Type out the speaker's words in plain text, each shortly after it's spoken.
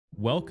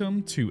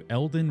Welcome to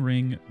Elden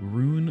Ring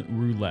Rune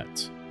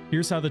Roulette.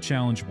 Here's how the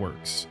challenge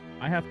works.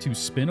 I have to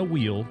spin a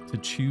wheel to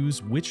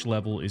choose which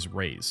level is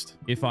raised.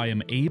 If I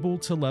am able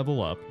to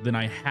level up, then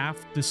I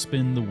have to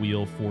spin the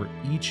wheel for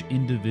each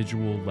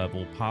individual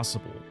level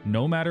possible.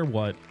 No matter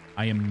what,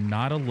 I am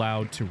not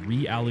allowed to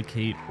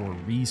reallocate or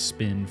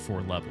respin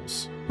for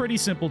levels. Pretty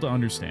simple to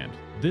understand.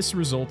 This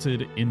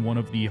resulted in one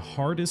of the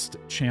hardest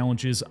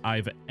challenges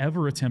I've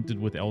ever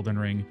attempted with Elden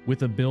Ring,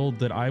 with a build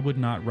that I would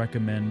not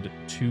recommend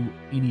to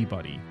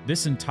anybody.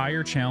 This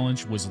entire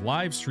challenge was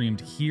live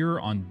streamed here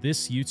on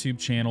this YouTube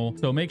channel,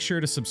 so make sure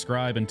to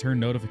subscribe and turn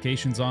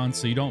notifications on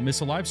so you don't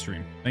miss a live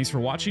stream. Thanks for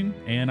watching,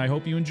 and I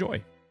hope you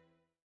enjoy.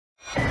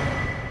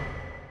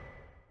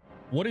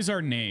 What is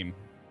our name?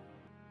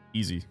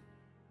 Easy.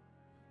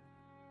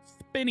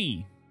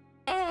 Spinny.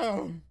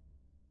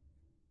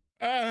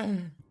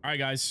 All right,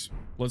 guys,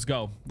 let's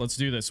go. Let's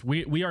do this.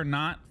 We are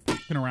not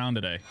f***ing around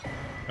today,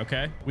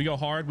 okay? We go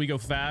hard, we go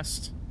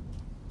fast,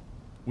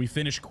 we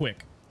finish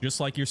quick,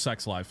 just like your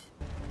sex life.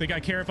 Think I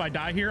care if I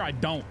die here? I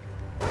don't.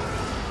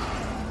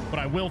 But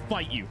I will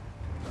fight you.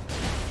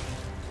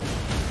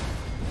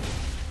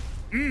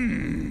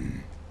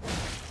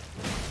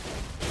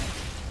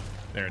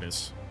 There it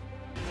is.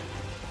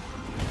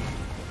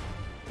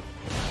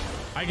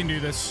 I can do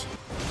this.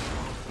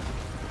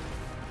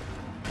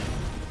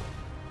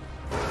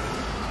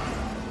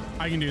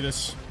 I can do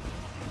this.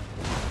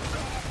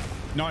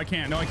 No, I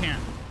can't. No, I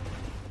can't.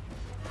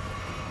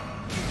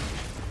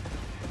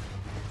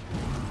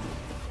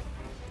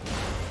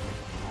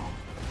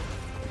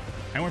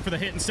 I went for the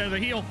hit instead of the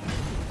heal.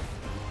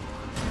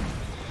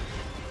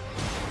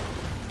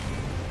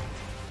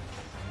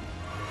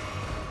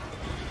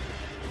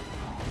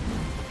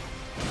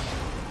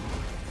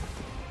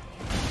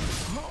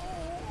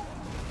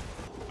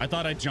 I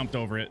thought I jumped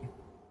over it.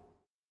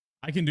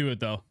 I can do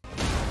it, though.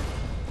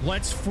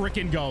 Let's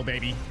frickin' go,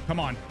 baby. Come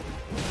on.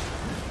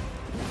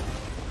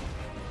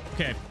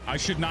 Okay, I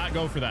should not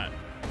go for that.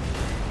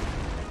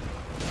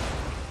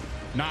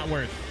 Not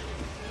worth.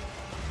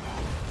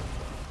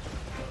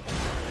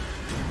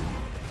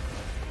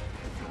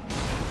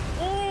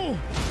 Oh!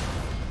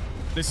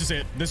 This is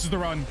it. This is the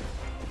run.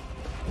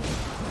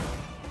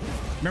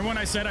 Remember when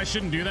I said I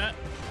shouldn't do that?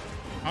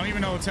 I don't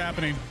even know what's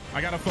happening. I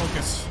gotta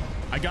focus.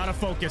 I gotta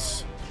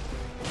focus.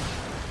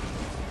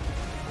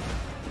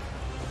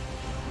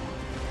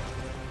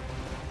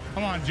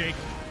 Come on, Jake.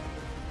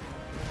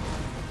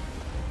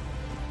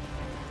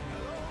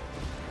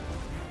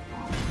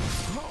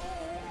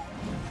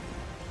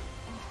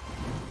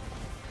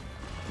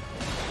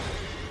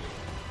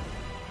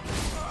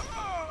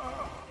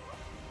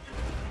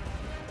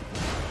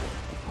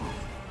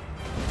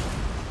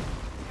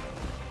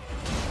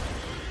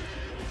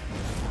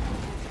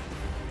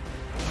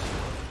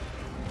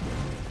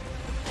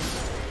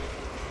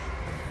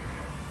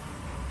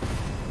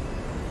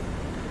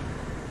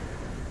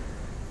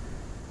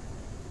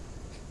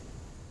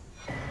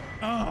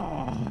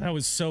 That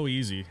was so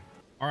easy.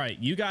 All right,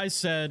 you guys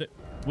said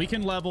we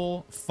can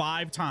level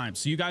 5 times.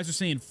 So you guys are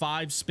saying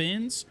 5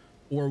 spins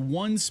or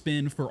 1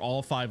 spin for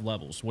all 5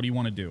 levels. What do you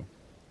want to do?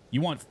 You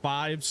want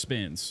 5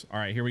 spins. All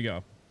right, here we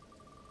go.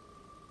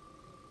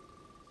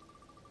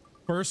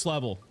 First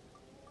level.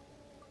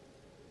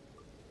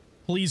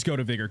 Please go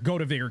to Vigor. Go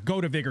to Vigor.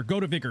 Go to Vigor. Go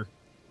to Vigor.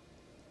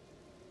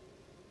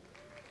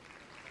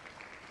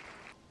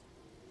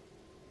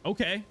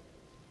 Okay.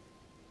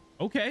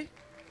 Okay.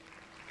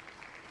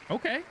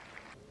 Okay.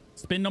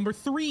 Spin number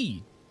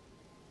 3.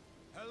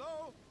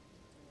 Hello?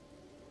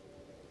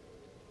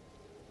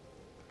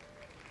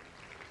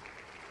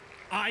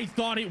 I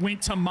thought it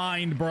went to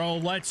mind, bro.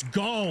 Let's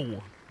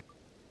go.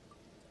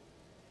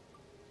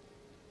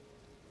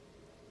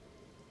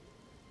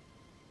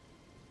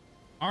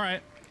 All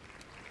right.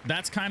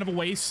 That's kind of a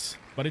waste,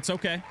 but it's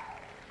okay.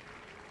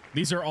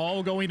 These are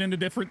all going into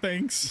different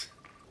things.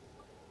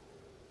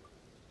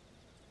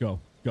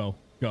 Go, go,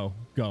 go,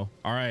 go.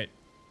 All right.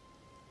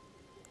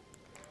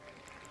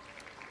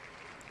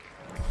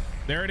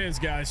 There it is,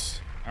 guys.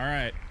 All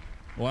right.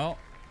 Well.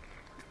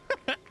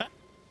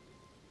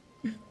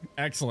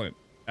 Excellent.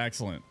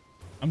 Excellent.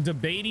 I'm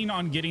debating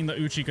on getting the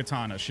Uchi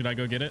Katana. Should I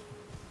go get it?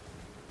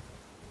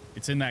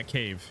 It's in that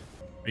cave.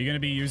 Are you going to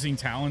be using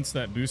talents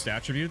that boost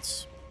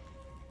attributes?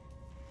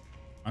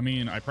 I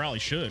mean, I probably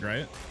should,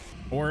 right?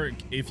 Or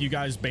if you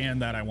guys ban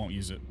that, I won't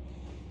use it.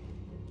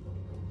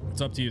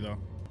 It's up to you, though.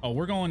 Oh,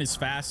 we're going as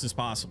fast as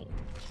possible.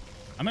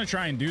 I'm going to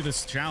try and do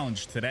this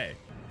challenge today.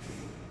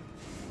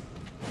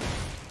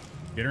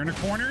 Get her in a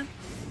corner.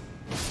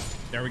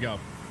 There we go.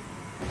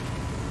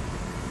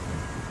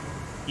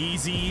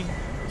 Easy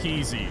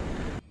peasy.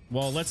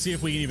 Well, let's see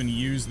if we can even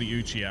use the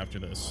Uchi after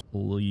this.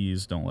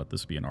 Please don't let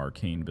this be an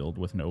arcane build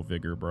with no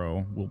vigor,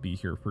 bro. We'll be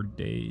here for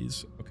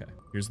days. Okay,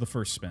 here's the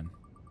first spin.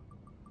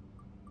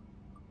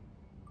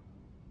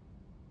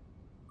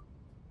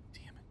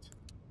 Damn it.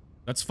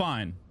 That's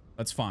fine.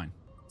 That's fine.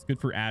 It's good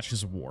for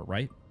Ashes of War,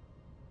 right?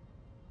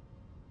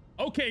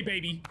 Okay,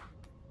 baby.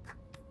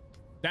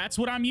 That's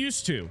what I'm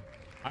used to.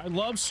 I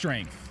love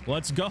strength.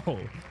 Let's go.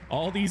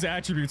 All these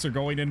attributes are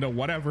going into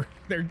whatever.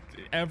 They're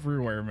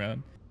everywhere,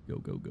 man. Go,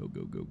 go, go,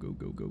 go, go, go,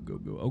 go, go, go,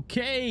 go.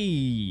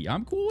 Okay.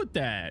 I'm cool with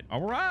that.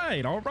 All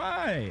right. All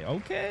right.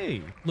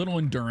 Okay. Little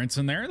endurance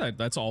in there.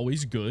 That's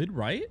always good,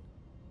 right?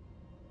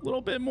 A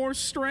little bit more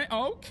strength.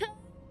 Okay.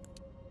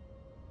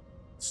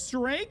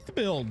 Strength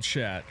build,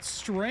 chat.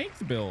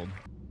 Strength build.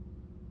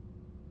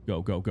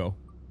 Go, go, go.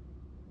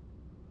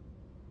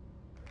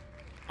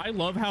 I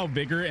love how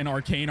Vigor and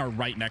Arcane are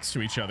right next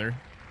to each other.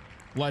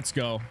 Let's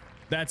go.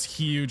 That's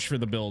huge for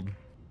the build.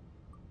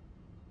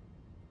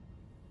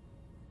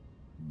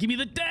 Give me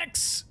the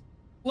dex.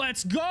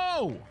 Let's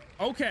go.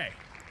 Okay.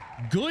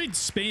 Good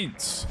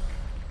spins.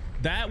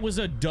 That was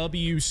a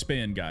W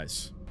spin,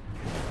 guys.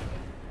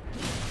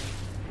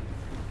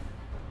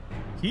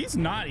 He's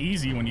not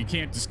easy when you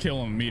can't just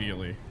kill him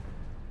immediately.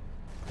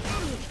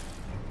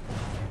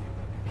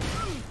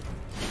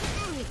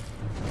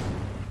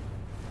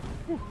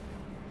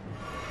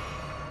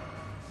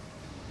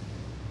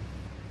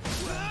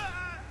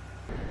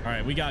 All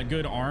right, we got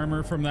good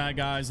armor from that,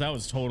 guys. That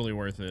was totally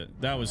worth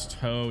it. That was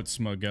totes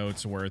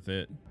goats worth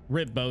it.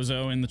 Rip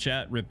Bozo in the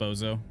chat. Rip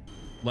Bozo.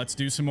 Let's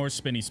do some more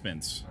spinny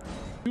spins.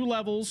 2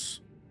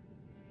 levels.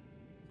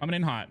 Coming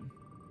in hot.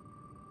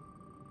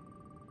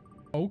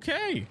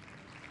 Okay.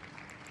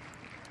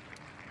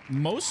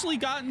 Mostly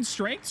gotten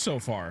strength so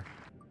far.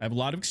 I have a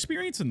lot of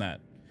experience in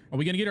that. Are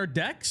we gonna get our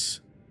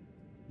dex?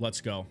 Let's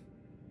go.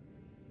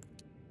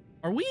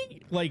 Are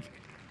we like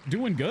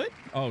doing good?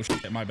 Oh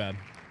shit, my bad.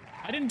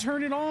 I didn't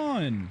turn it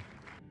on.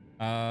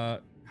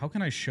 How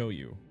can I show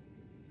you?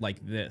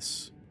 Like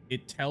this.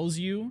 It tells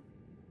you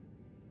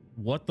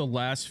what the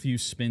last few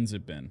spins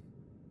have been.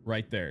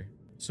 Right there.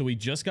 So we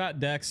just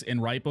got dex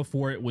and right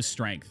before it was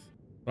strength.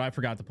 But I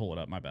forgot to pull it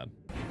up, my bad.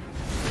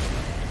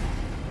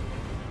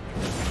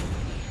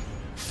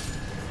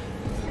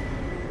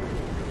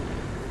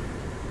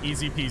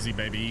 Easy peasy,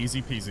 baby.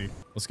 Easy peasy.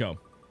 Let's go.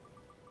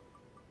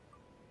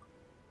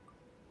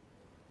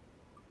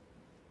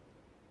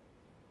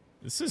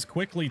 This is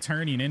quickly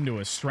turning into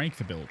a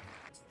strength build.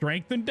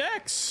 Strength and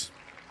dex.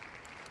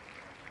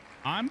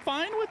 I'm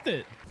fine with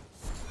it.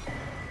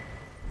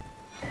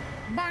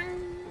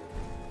 Bang.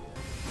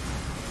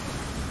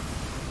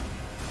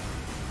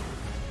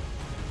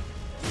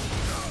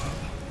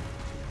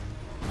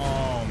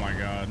 Oh my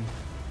god.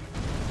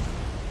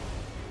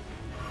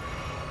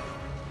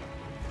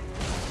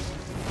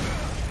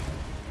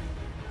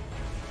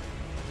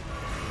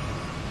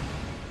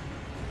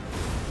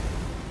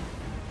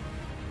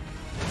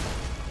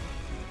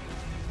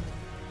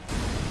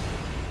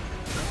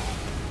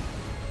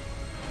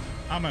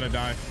 I'm gonna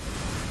die.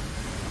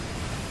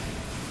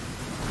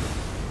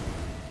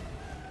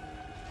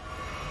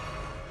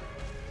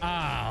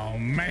 Oh,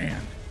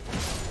 man.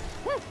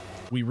 Woo.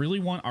 We really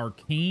want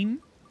Arcane.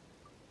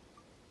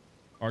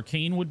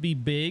 Arcane would be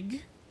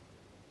big.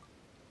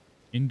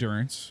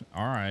 Endurance.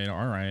 All right,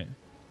 all right.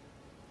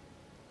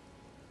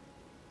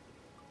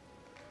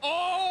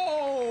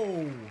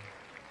 Oh!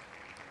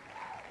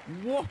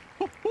 Whoa!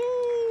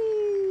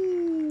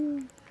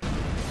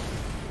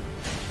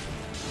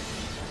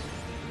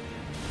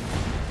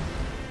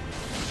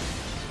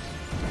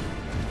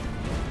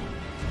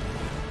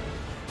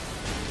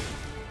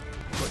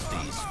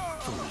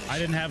 I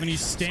didn't have any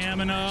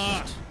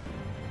stamina.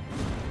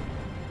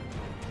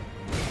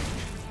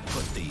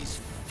 Put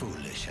these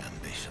foolish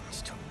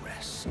ambitions to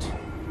rest.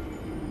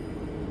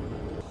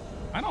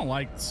 I don't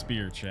like the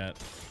spear, chat.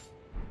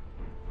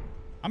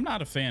 I'm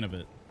not a fan of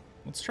it.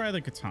 Let's try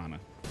the katana.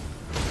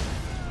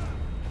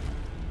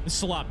 This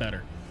is a lot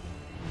better.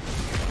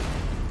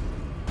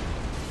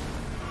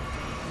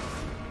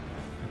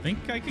 I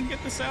think I can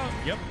get this out.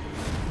 Yep.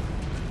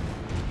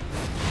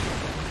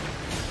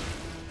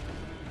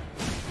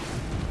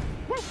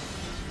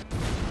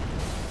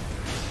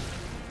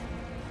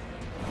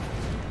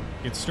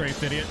 Get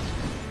straight, idiot.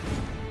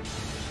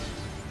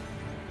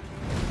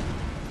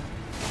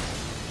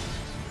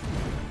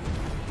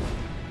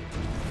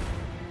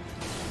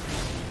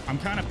 I'm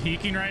kind of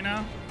peeking right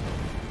now.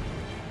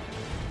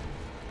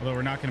 Although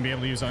we're not going to be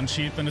able to use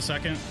Unsheath in a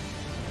second.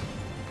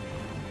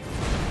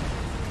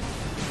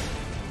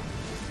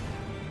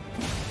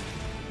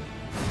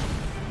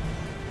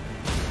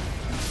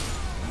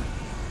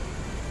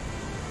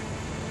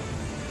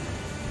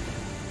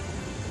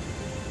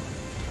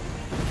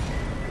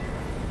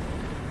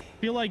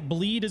 Feel like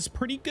bleed is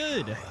pretty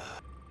good.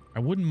 I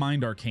wouldn't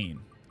mind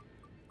Arcane.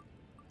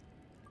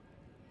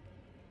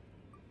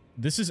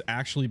 This is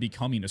actually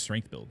becoming a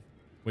strength build.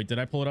 Wait, did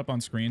I pull it up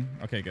on screen?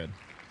 Okay, good.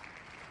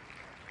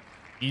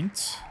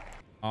 Int.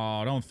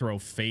 Oh, don't throw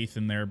faith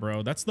in there,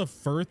 bro. That's the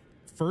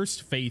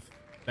first faith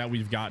that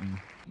we've gotten.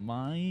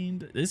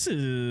 Mind. This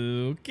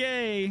is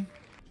okay.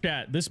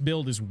 Chat, this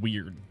build is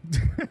weird.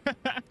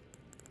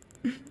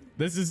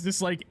 This is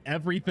just like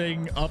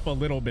everything up a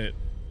little bit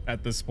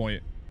at this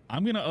point.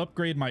 I'm gonna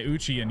upgrade my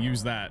Uchi and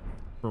use that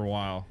for a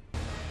while.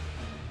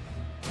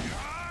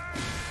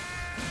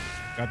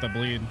 Got the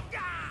bleed.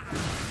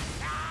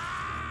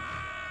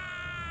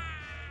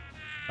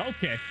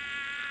 Okay.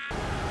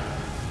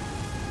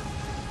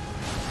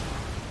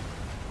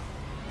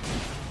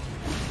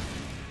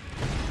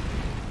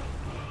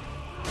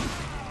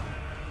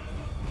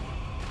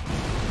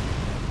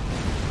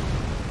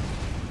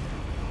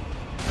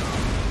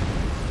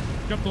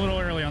 Jumped a little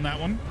early on that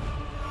one.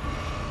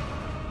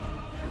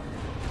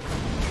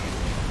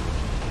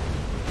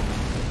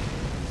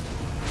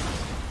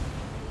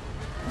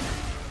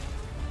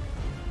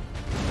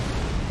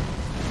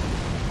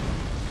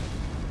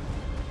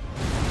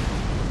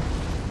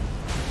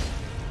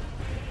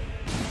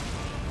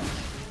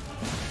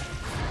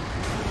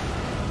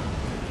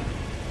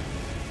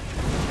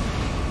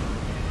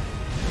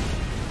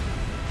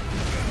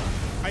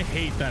 I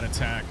hate that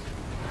attack.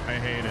 I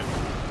hate it.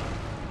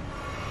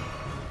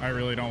 I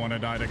really don't want to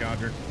die to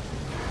Godric.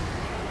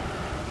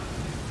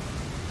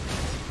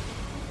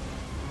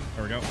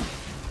 There we go.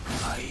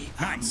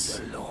 Nice.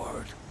 The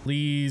Lord.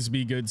 Please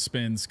be good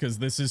spins, because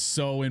this is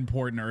so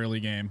important early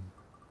game.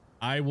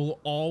 I will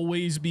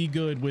always be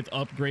good with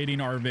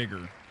upgrading our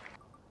vigor.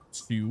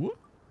 Two.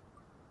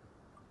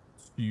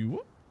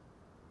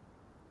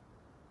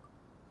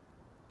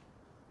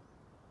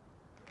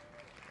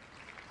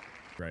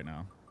 Right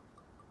now.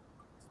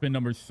 Spin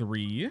number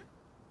 3.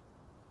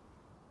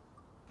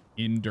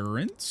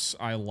 Endurance.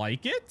 I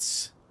like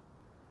it.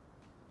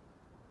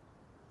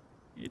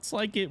 It's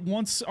like it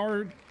wants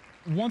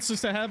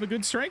us to have a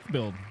good strength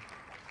build.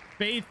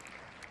 Faith.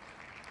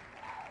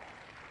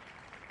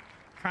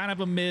 Kind of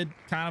a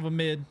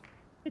mid.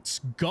 Let's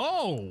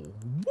go.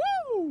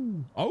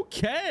 Woo.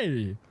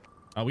 Okay.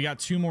 We got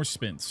 2 more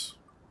spins.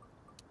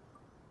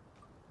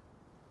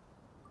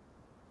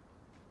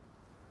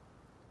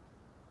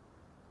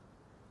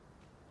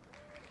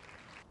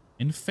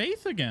 In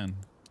faith again.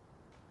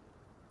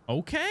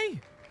 Okay.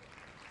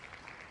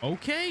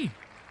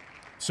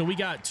 So we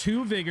got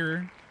 2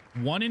 vigor,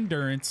 1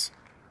 endurance,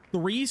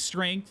 3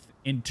 strength,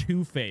 and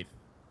 2 faith.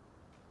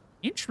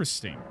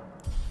 Interesting.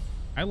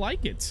 I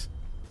like it.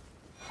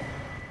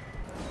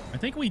 I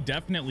think we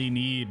definitely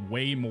need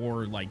way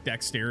more like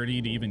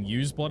dexterity to even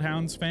use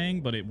Bloodhound's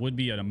Fang, but it would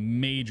be a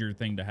major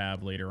thing to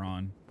have later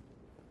on.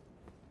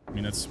 I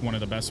mean, that's one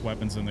of the best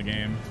weapons in the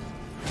game.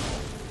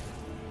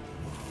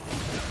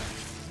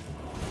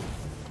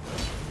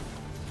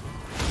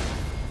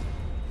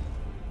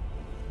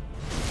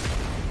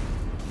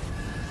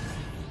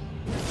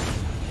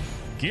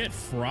 Get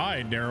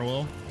fried,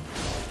 Darrell.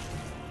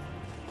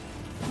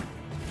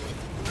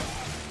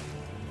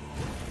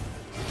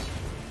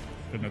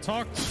 Shouldn't have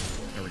talked.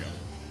 There we go.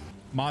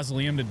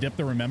 Mausoleum to dip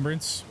the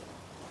remembrance.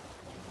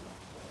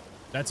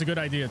 That's a good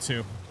idea,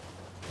 too.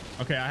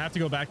 Okay, I have to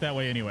go back that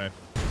way anyway.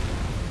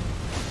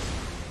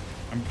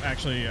 I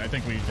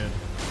think we did.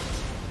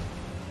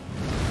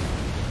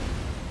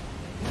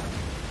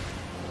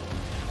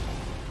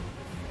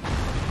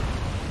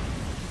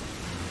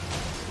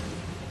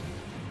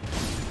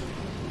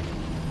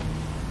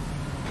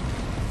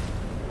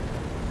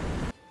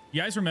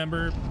 You guys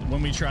remember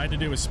when we tried to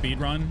do a speed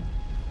run?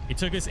 It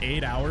took us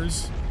 8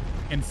 hours,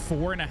 and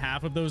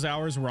 4.5 of those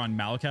hours were on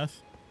Malekith.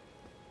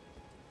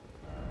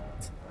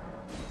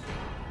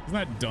 Isn't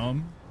that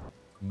dumb?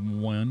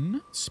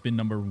 1. Spin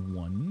number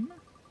 1.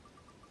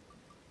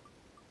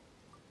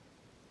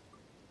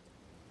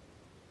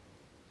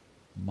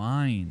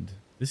 Mind.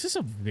 This is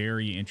a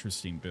very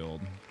interesting build.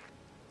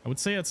 I would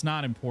say it's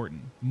not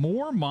important.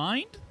 More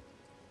mind?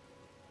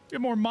 Get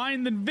more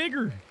mind than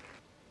vigor.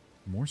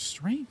 More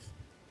strength.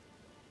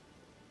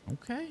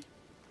 Okay.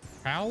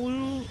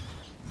 Palu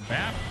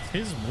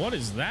Baptism. What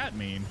does that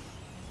mean?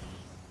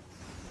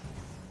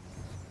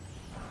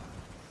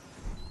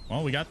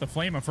 Well, we got the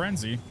Flame of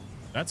Frenzy.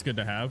 That's good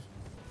to have.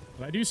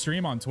 But I do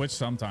stream on Twitch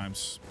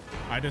sometimes.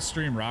 I just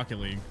stream Rocket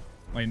League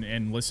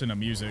and listen to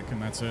music, and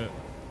that's it.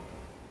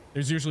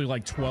 There's usually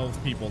like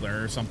 12 people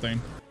there or something.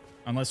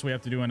 Unless we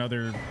have to do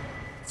another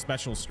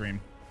special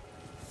stream.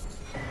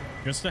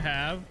 Just to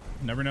have.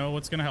 Never know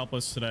what's going to help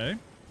us today.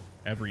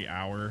 Every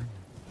hour.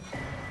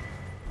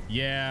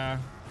 Yeah.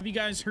 Have you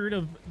guys heard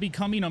of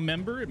becoming a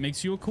member? It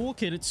makes you a cool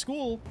kid at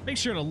school. Make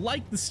sure to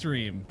like the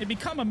stream and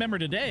become a member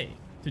today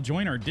to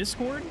join our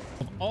Discord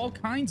of all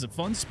kinds of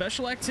fun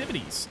special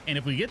activities. And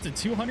if we get to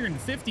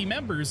 250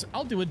 members,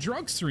 I'll do a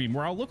drug stream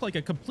where I'll look like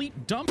a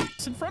complete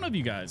dumbass in front of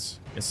you guys.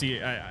 You see,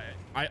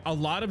 a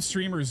lot of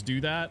streamers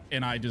do that,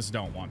 and I just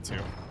don't want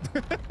to.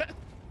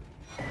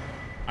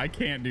 I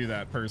can't do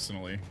that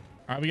personally.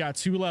 All right, we got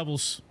 2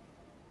 levels.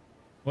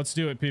 Let's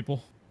do it,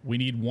 people. We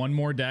need 1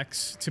 more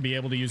dex to be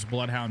able to use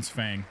Bloodhound's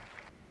Fang.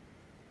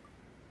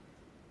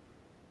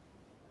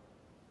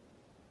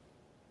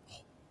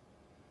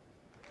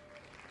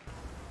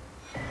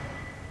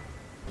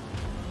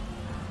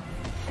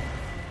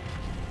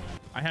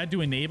 I had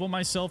to enable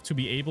myself to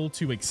be able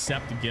to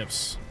accept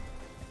gifts.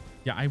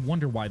 Yeah, I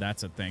wonder why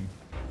that's a thing.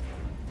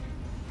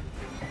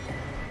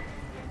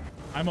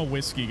 I'm a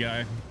whiskey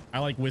guy. I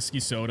like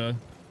whiskey soda.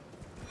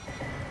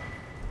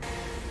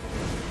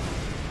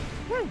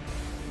 Woo!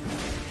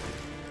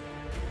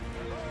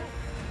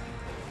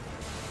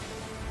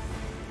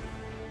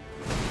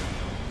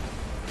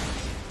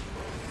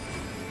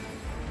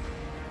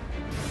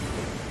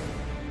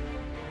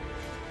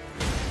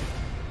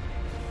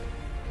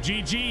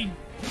 GG.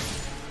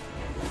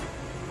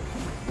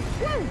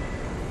 Woo!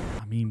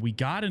 I mean, we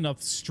got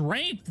enough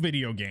strength,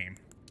 video game.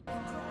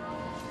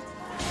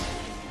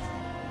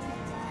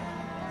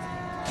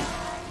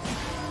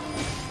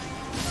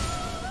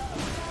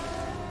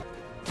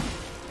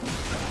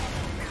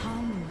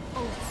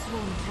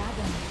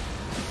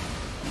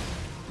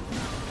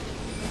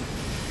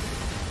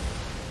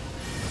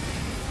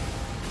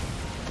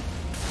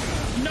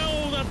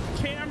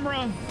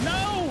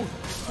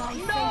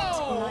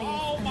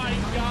 Oh my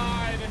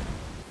god.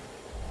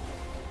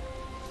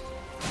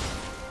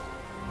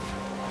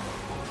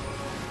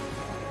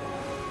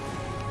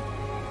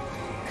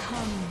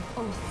 Come,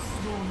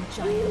 oath-sworn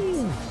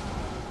giant.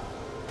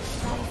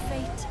 Thy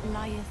fate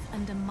lieth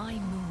under my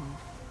moon.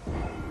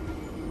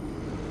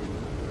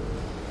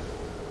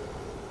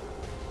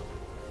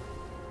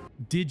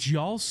 Did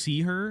y'all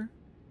see her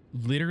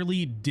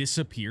literally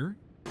disappear?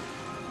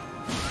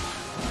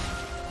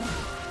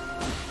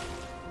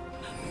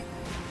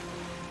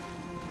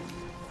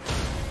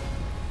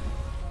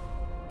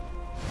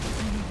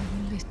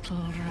 Little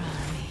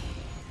Rani.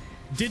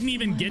 Didn't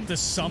even get to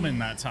summon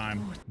that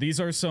time. These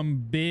are some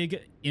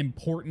big,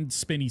 important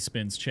spinny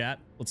spins, chat.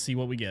 Let's see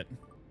what we get.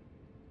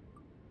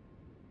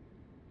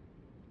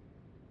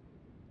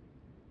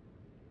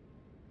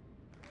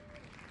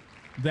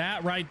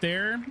 That right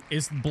there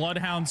is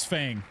Bloodhound's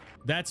Fang.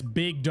 That's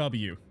big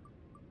W.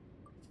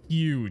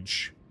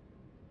 Huge.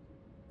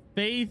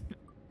 Faith,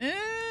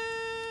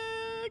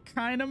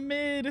 kind of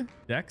mid.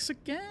 Dex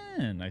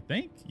again, I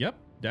think. Yep,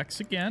 Dex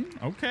again.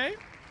 Okay,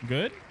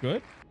 good,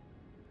 good.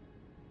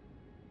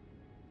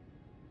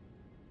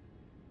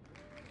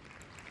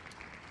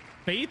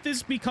 Faith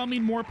is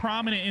becoming more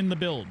prominent in the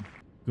build.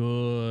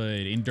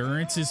 Good.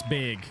 Endurance is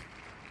big.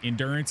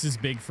 Endurance is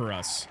big for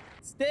us.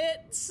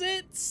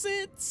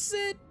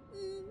 Sit.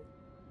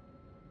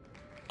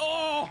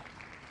 Oh!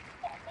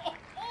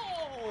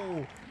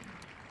 Oh!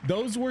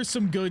 Those were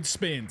some good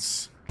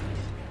spins.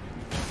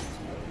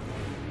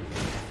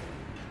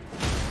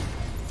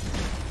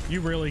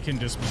 You really can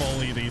just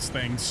bully these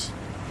things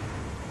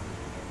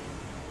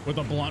with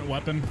a blunt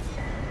weapon.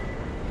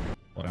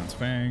 Bloodhound's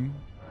Fang.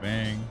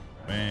 Bang.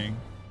 Bang.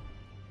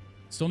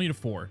 Still need a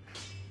 4.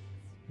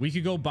 We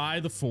could go buy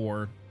the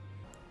 4.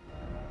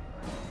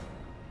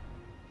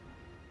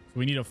 So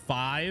we need a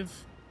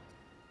 5.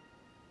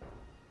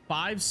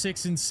 5,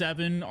 6, and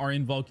 7 are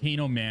in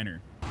Volcano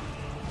Manor.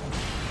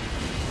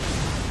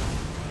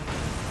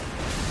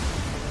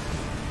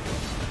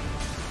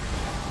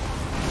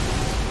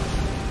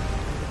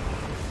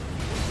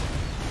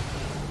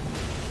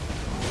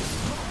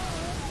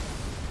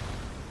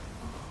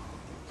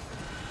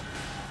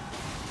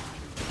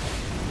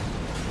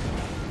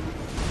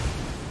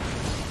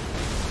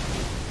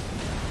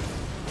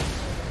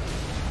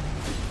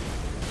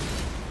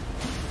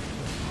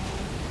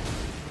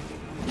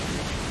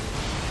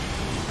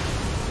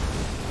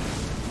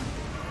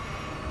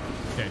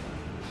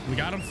 We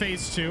got him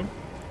phase 2.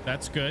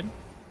 That's good.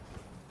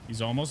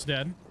 He's almost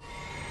dead.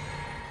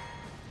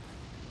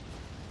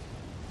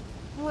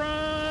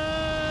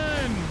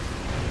 Run!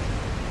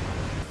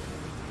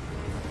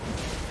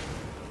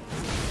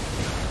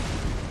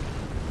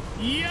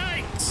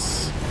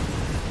 Yikes!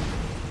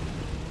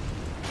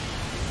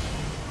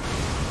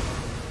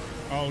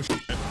 Oh, shit.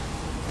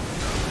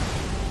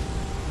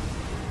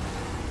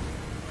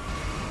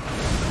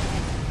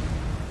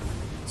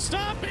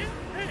 Stop it!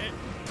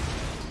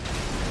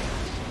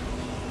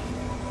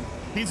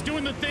 He's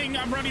doing the thing.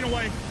 I'm running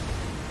away.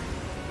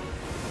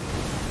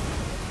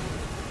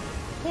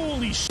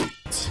 Holy shit.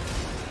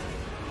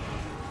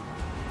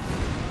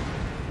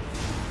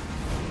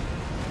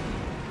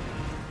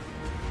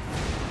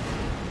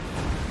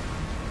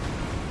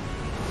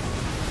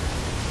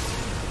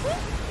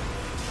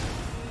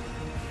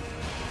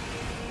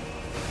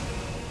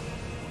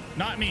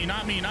 Not me,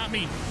 not me, not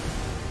me.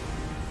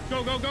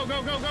 Go, go, go,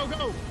 go, go, go,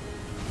 go.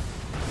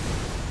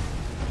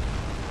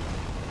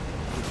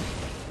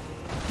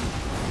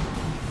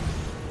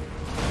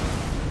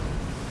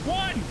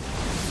 One.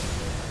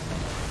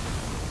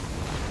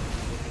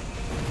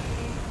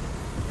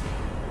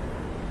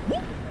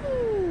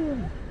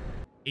 Woo!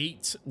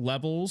 8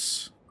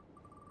 levels.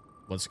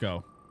 Let's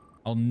go.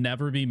 I'll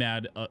never be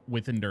mad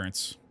with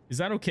endurance. Is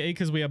that okay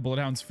because we have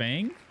Bloodhound's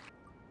Fang?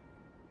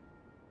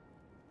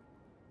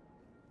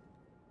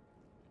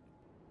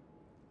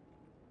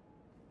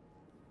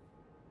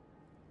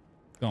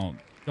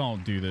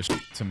 Don't do this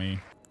to me.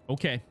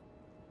 Okay.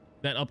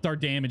 That upped our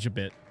damage a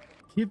bit.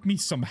 Give me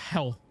some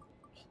health,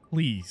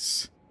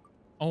 please.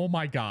 Oh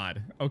my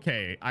god.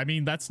 Okay. I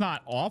mean, that's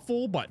not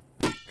awful, but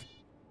fuck.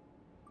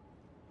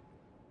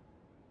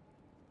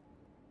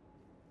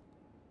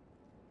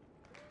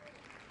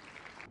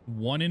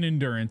 One in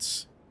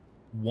endurance,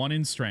 1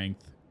 in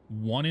strength,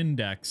 1 in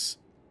dex,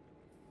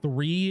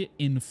 3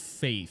 in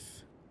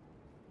faith,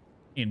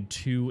 and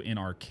 2 in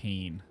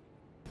arcane.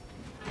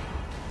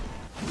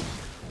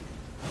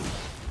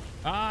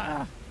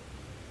 Ah!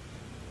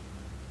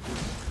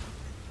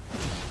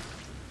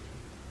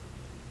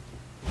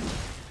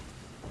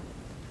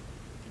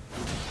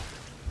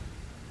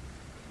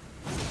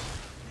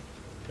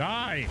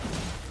 Die!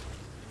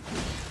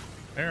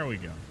 There we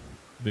go.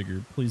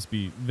 Vigor, please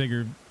be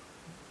vigor.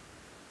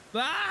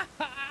 Ah!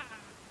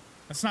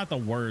 That's not the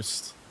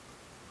worst.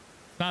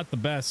 Not the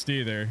best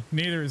either.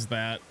 Neither is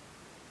that.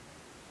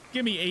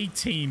 Give me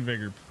 18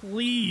 vigor,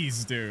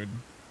 please, dude.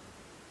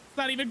 It's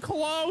not even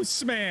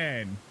close,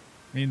 man.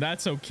 I mean,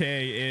 that's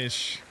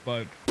okay-ish,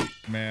 but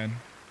man,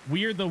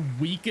 we are the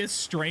weakest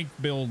strength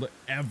build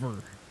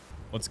ever.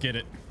 Let's get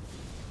it.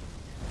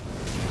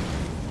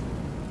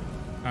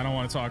 I don't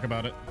want to talk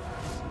about it.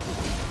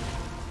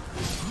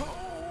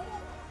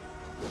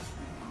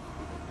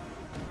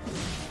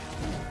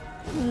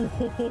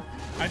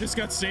 I just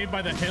got saved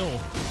by the hill.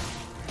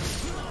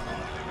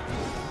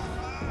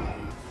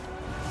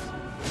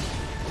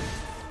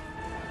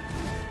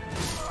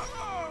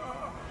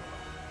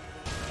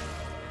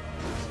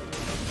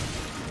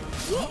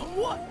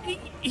 What?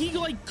 He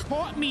like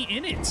caught me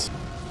in it.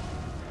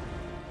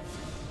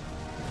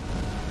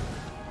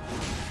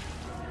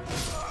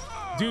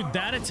 Dude,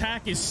 that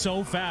attack is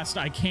so fast,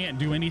 I can't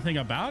do anything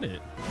about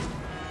it.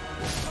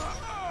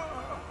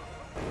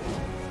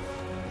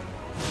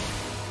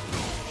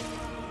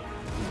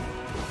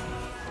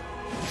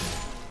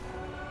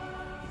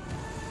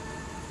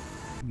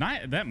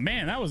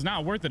 That was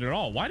not worth it at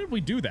all. Why did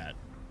we do that?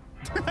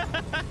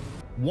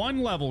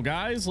 One level,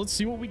 guys. Let's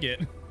see what we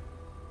get.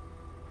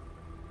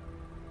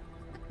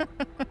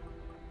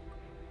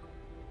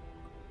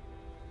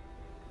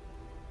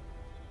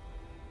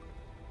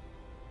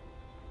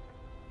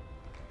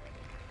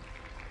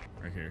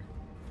 Right here.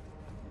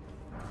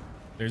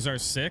 There's our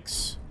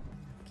 6.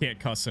 Can't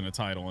cuss in a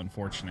title,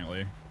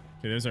 unfortunately.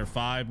 Okay, there's our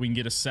 5. We can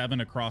get a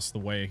 7 across the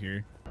way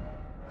here.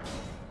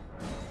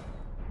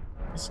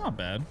 It's not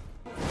bad.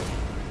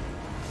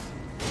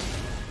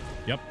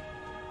 Yep.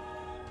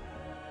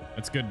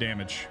 That's good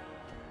damage.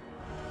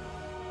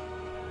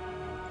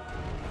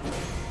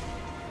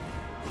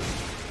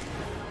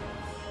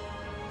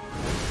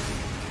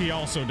 He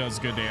also does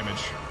good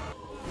damage.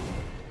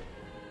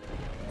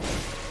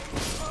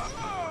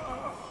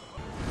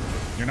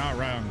 You're not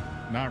wrong.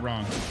 Not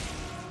wrong.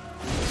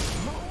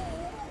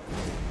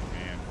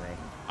 Man, bro.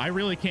 I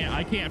really can't.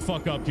 I can't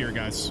fuck up here,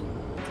 guys.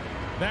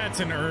 That's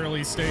an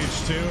early stage,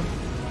 too.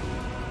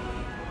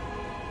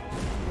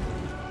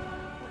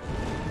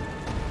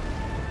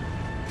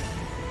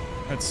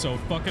 That's so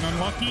fucking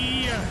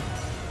unlucky.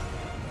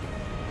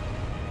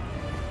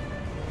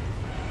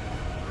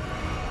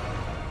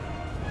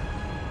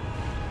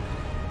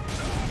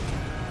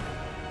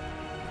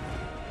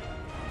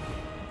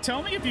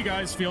 Tell me if you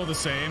guys feel the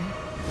same.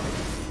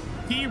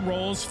 He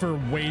rolls for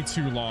way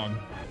too long.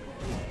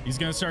 He's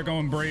gonna start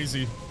going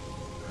brazy.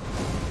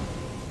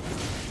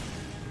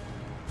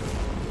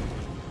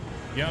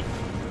 Yep.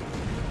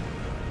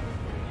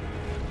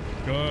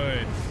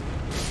 Good.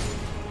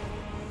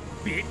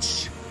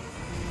 Bitch.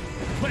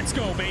 Let's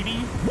go, baby.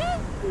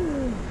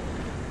 Woo!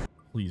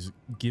 Please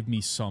give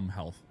me some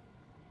health.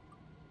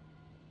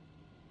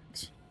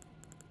 Thanks.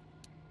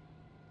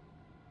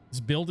 This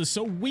build is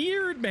so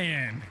weird,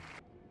 man.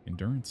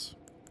 Endurance.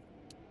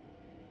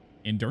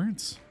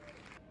 Endurance.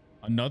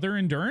 Another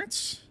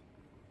endurance?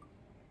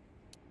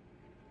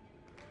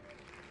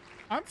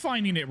 I'm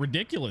finding it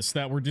ridiculous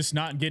that we're just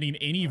not getting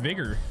any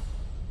vigor,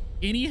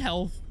 any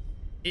health.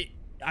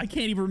 I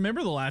can't even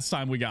remember the last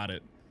time we got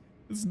it.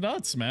 It's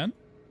nuts, man.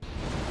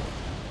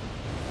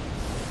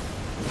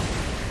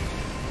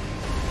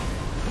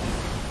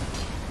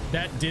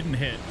 That didn't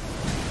hit.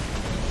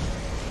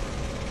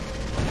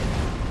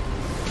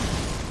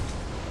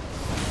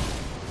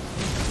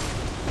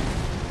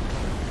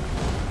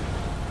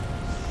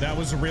 That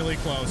was really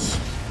close.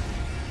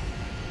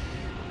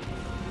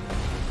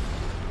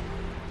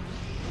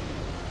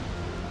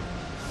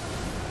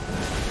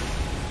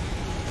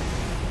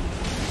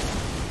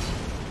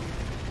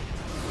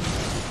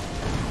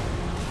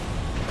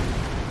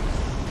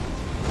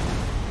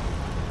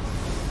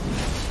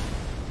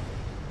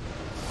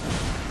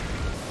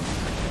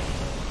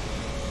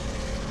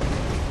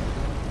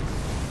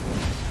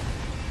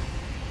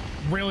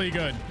 Really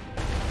good.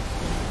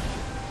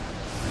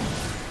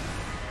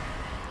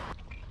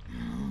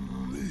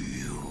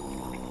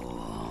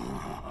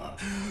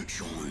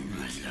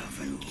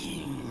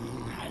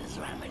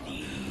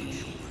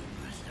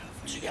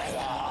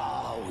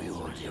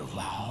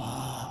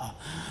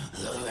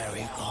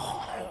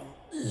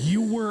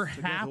 You were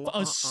half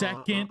a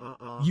second.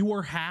 You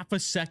were half a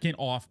second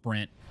off,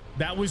 Brent.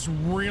 That was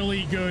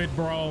really good,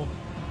 bro.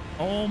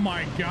 Oh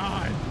my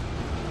God.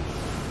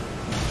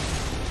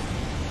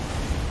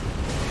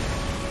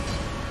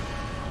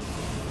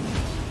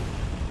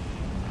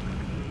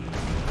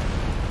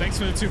 Thanks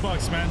for the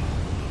 $2, man.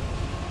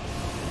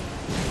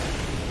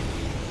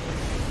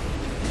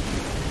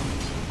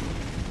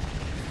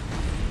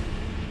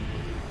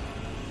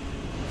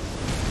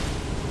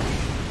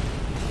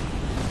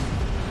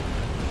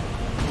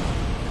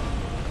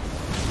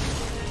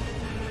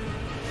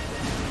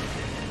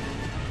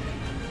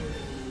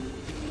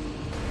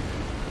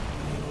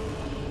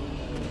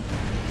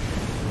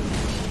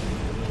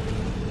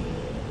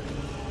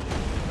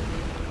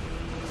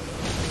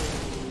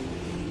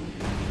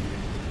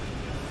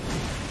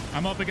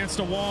 I'm up against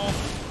a wall.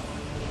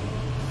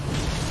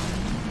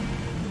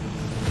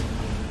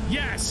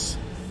 Yes.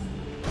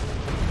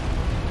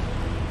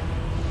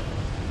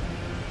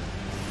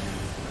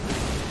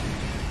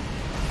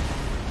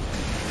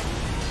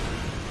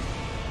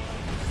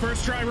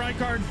 First try, right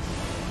card.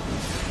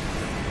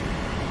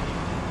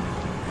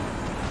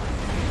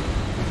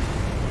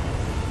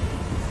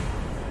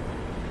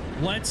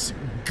 Let's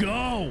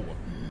go.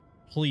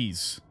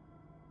 Please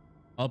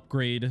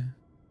upgrade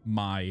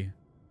my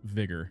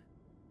vigor.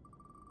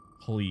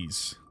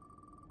 Please.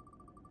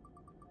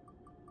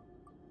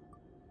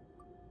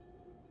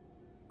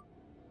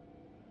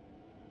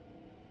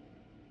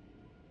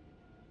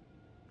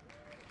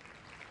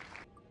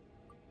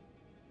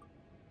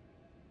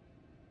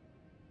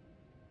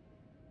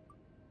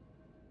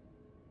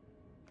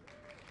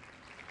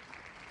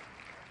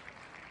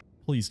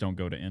 Please don't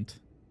go to int.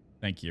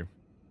 Thank you.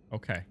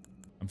 Okay.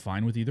 I'm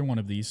fine with either one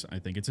of these. I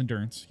think it's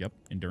endurance. Yep,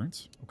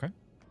 endurance. Okay.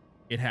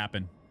 It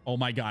happened. Oh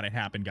my god, it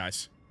happened,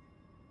 guys.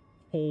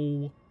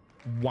 Oh,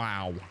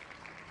 wow.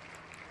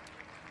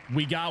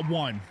 We got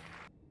one.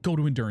 Go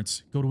to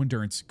endurance. Go to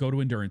endurance. Go to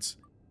endurance.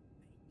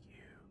 Thank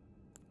you.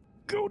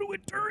 Go to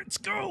endurance.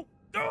 Go.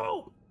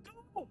 Go.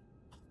 Go.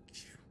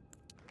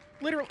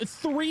 Literally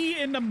 3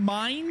 in the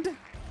mind.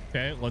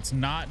 Okay, let's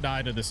not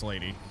die to this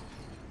lady.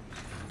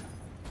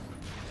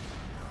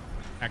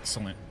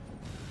 Excellent.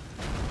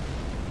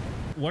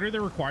 What are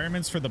the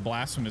requirements for the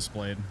blasphemous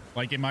blade?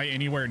 Like, am I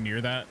anywhere near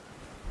that?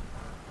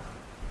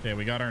 Okay,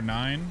 we got our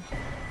 9.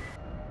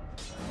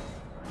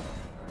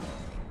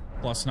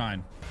 Plus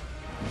 9.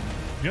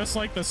 Just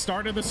like the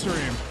start of the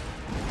stream.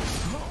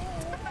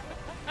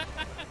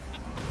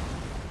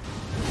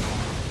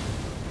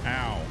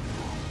 Ow.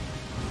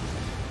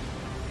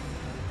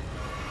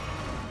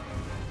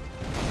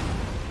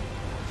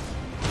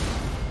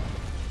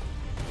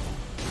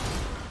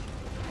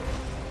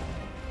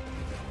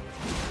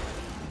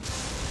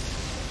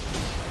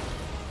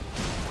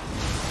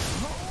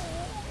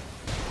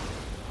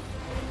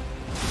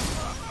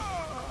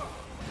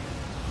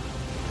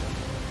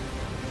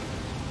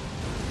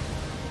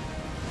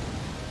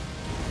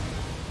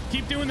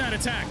 Keep doing that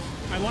attack.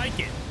 I like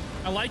it.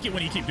 I like it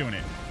when you keep doing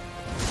it.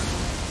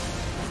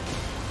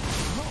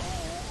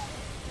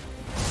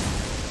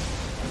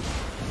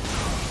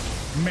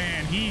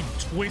 Man, he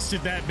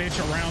twisted that bitch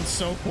around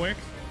so quick.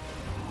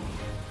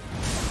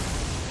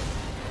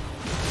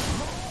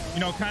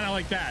 You know, kind of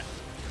like that.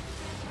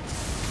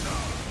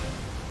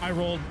 I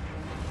rolled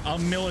a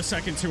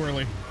millisecond too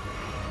early.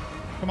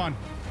 Come on.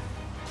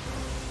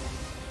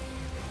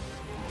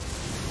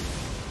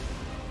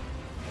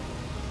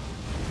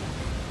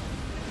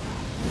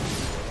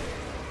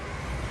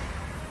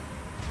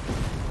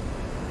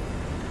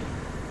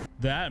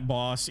 That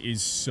boss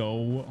is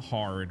so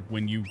hard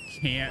when you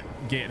can't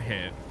get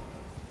hit.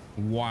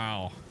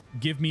 Wow.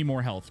 Give me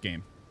more health,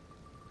 game.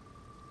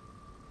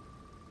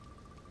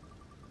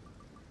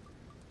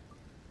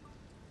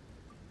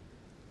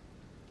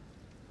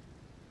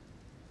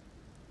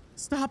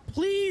 Stop,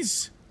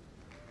 please.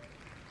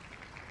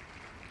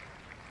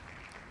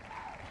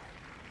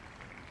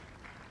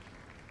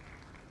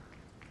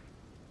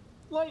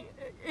 Like,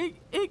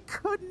 it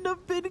couldn't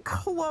have been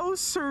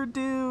closer,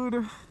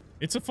 dude.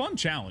 It's a fun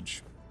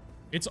challenge.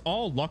 It's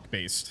all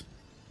luck-based.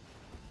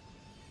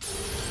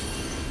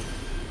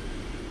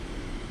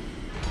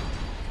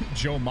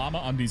 Joe Mama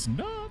on these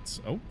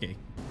nuts. Okay.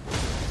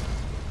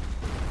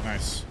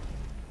 Nice.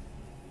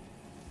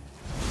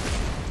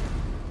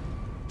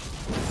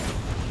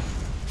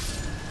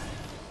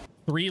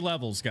 Three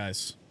levels,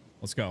 guys.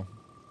 Let's go.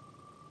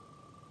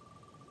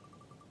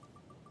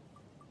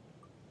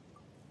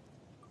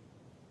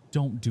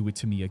 Don't do it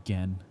to me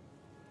again.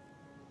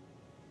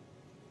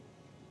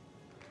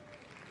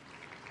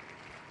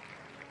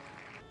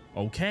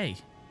 Okay.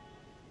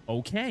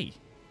 Okay.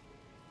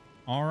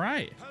 All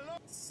right. Hello?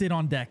 Sit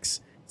on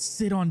decks.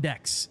 Sit on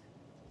decks.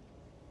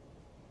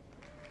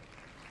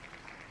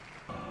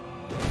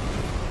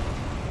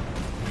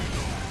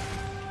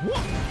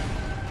 Whoa.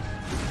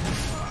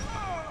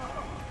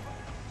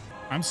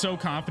 I'm so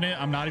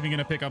confident I'm not even going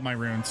to pick up my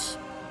runes.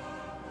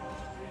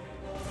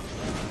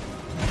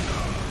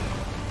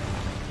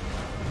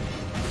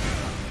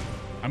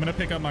 I'm going to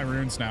pick up my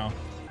runes now.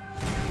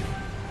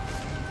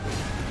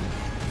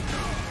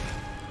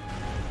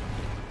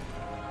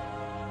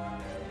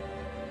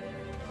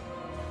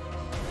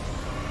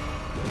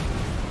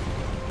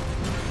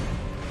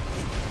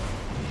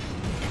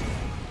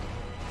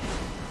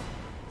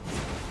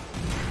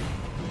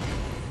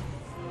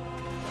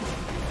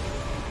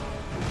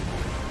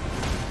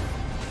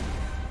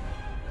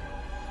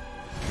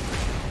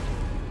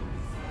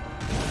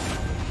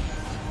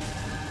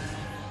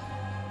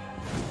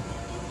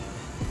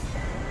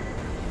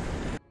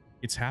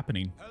 It's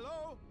happening.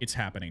 Hello? It's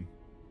happening.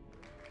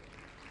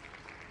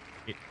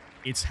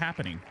 It's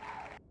happening.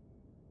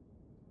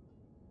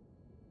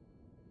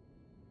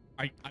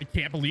 I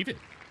can't believe it.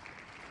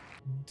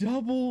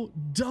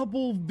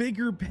 Double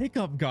vigor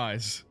pickup,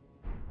 guys.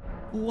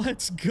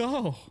 Let's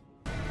go.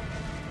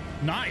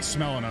 Nice,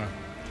 Melina.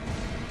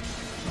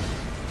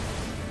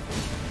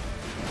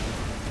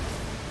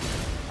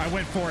 I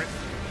went for it.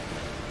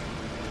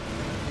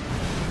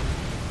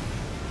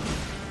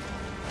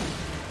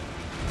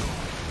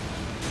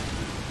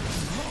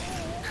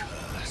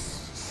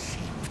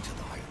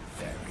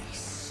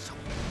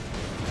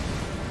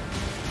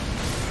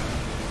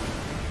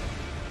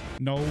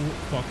 No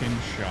fucking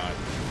shot.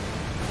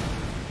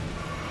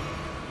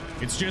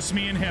 It's just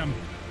me and him.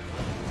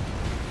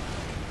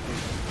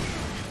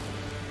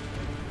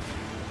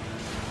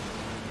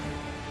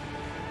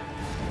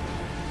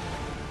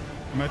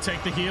 I'm gonna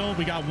take the heal.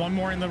 We got one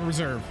more in the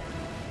reserve.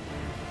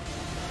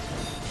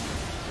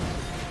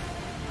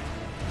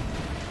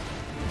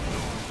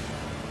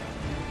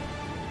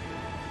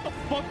 What the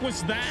fuck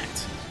was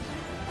that?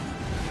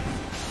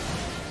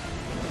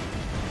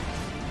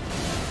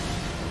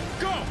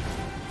 Go!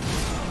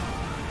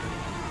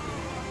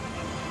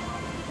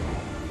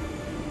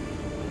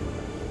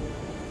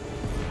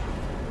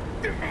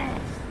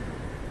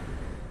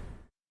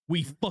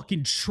 We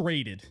fucking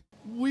traded.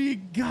 We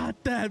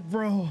got that,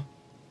 bro.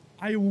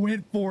 I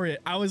went for it.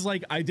 I was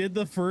like, I did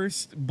the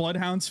first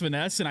Bloodhound's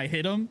finesse and I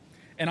hit him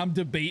and I'm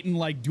debating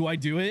like, do I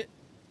do it?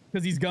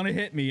 Because he's gonna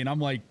hit me and I'm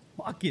like,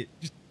 fuck it.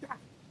 Just...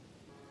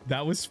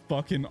 That was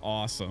fucking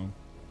awesome.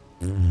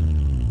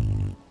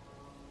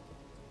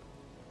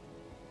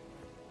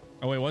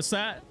 Oh wait, what's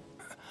that?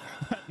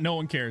 No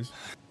one cares.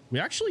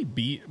 We actually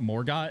beat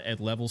Morgott at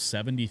level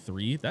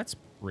 73. That's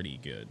pretty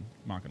good.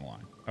 I'm not gonna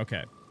lie.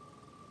 Okay.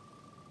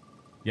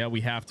 Yeah, we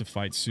have to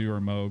fight Sue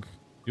or Moog.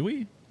 Do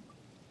we?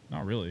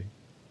 Not really.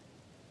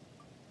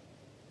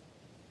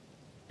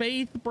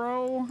 Faith,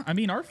 bro. I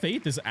mean, our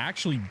faith is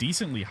actually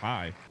decently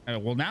high.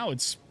 Well, now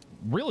it's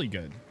really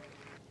good.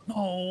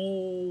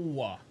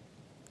 No.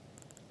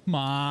 Come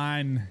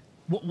on.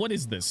 What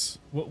is this?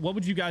 What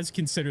would you guys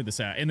consider this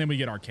at? And then we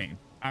get arcane.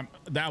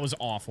 That was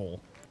awful.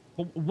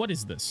 What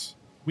is this?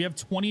 We have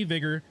 20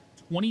 vigor,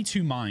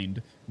 22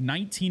 mind,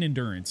 19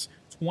 endurance,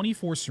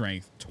 24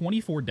 strength,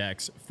 24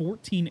 dex,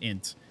 14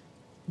 int,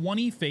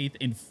 20 faith,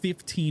 and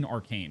 15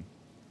 arcane.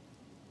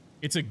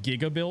 It's a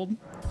giga build.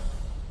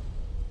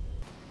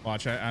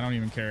 Watch, I don't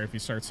even care if he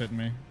starts hitting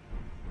me.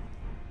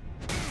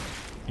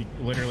 He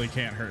literally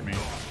can't hurt me.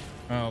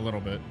 Oh, a little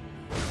bit.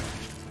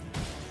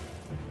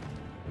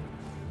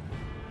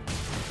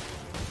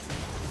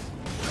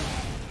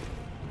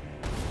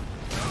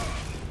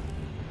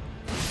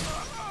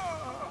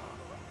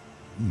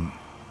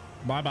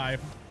 Bye-bye.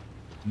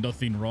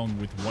 Nothing wrong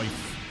with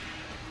wife.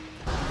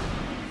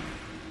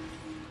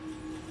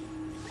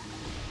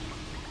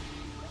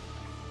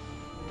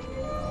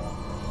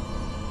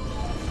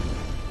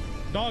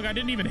 Dog, I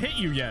didn't even hit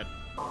you yet.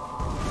 Come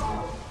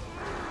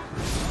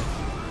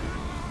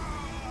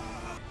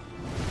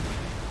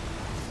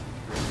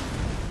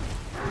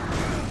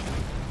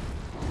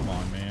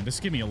on, man.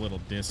 Just give me a little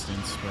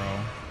distance, bro.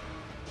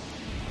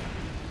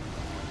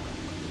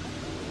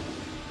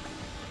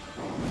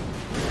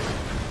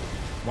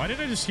 Why did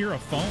I just hear a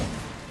phone?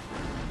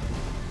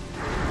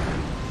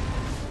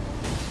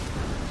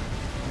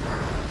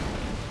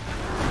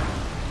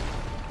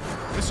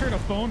 Just heard a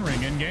phone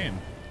ring in game.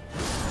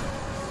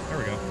 There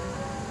we go.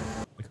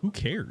 Like, who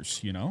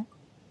cares, you know?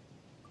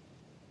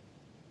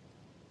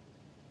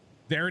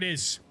 There it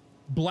is.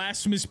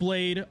 Blasphemous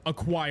Blade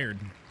acquired.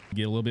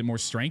 Get a little bit more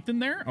strength in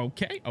there.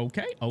 Okay,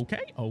 okay,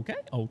 okay, okay,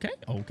 okay,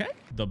 okay.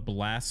 The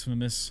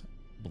Blasphemous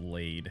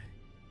Blade.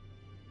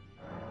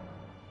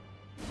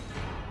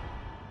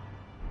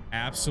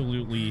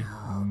 Absolutely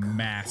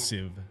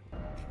massive.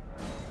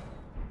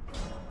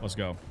 Let's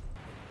go.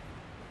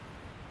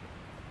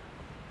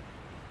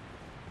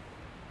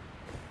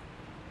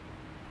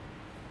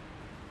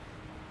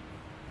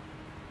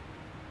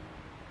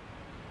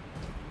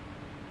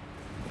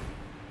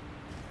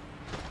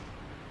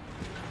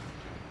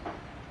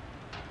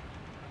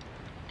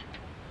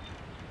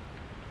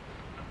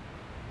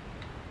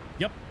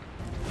 Yep.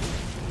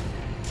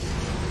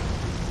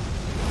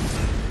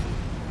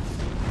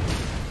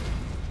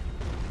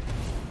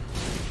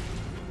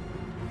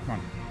 Come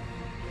on.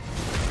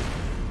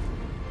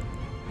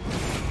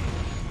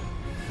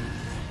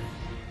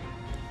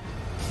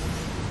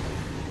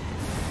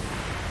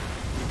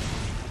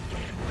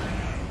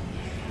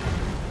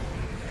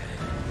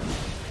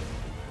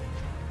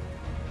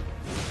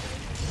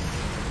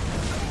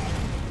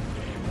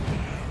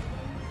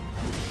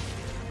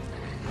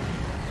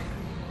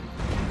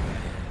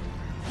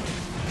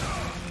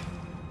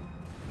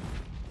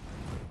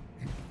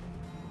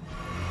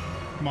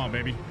 Come on,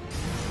 baby.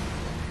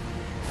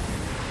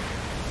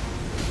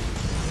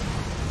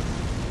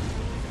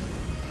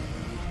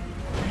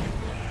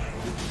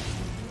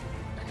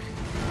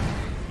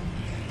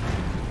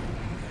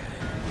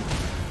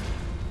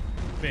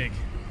 Big.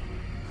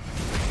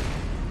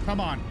 Come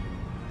on.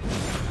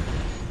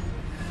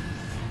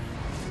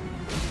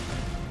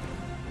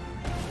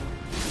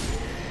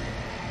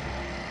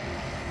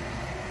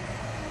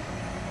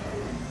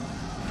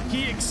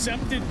 He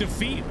accepted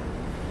defeat.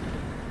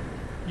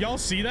 Y'all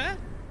see that?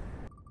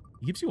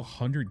 He gives you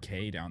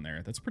 100k down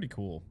there. That's pretty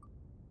cool.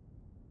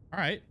 All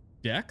right,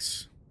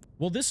 Dex.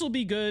 Well, this will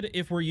be good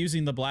if we're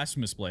using the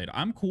Blasphemous Blade.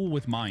 I'm cool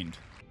with Mind.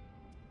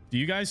 Do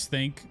you guys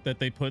think that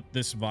they put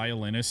this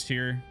violinist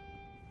here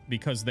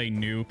because they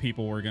knew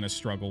people were going to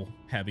struggle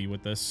heavy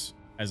with this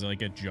as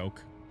like a joke?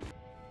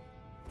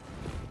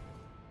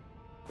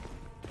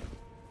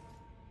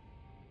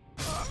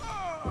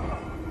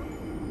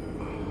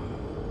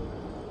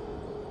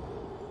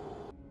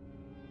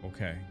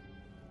 Okay.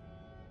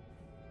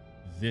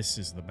 this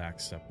is the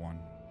backstep one.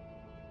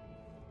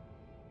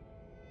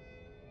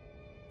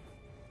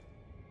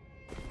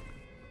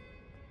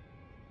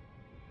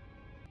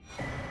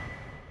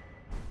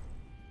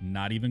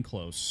 Not even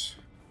close.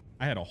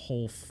 I had a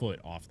whole foot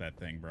off that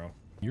thing, bro.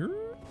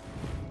 You're...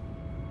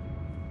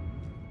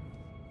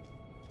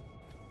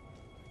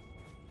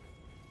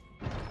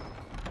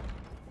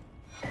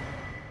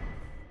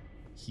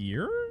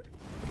 Here?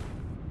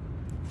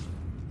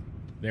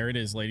 There it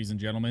is, ladies and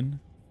gentlemen.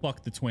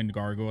 Fuck the twin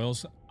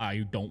gargoyles. I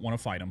don't want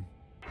to fight them.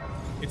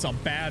 It's a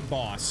bad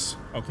boss,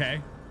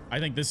 okay? I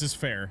think this is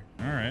fair.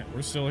 All right,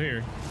 we're still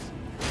here.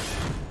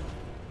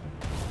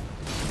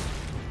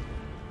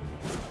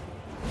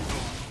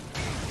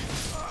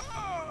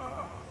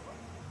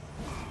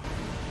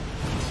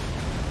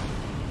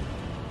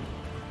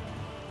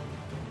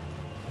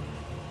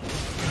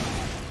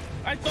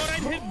 I thought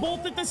I'd hit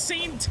both at the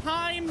same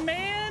time,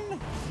 man.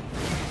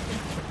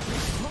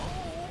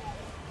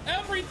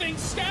 Everything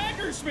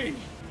staggers me.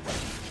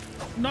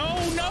 No,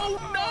 no,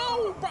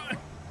 no.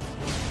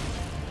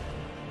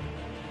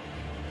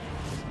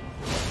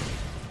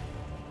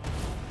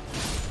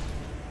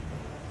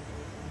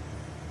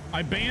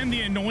 I banned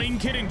the annoying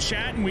kid in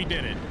chat and we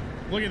did it.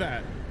 Look at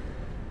that.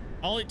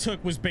 All it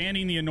took was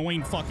banning the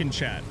annoying fucking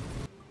chat.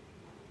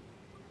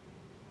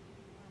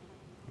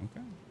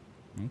 Okay.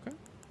 Okay.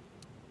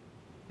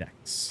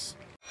 Dex.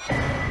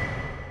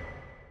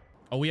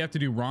 Oh, we have to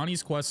do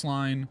Ronnie's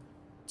questline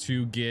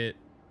to get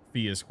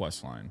Fia's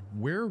questline.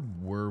 Where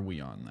were we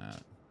on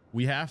that?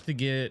 We have to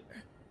get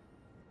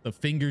the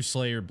Finger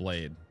Slayer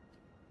blade.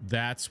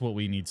 That's what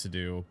we need to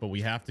do. But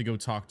we have to go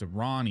talk to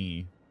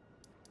Ronnie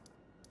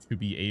to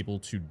be able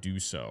to do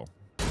so.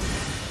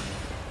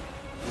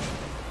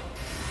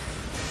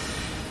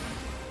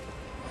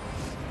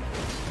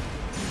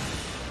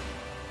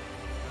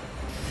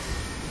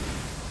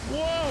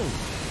 Whoa!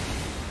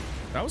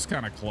 That was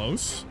kind of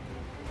close.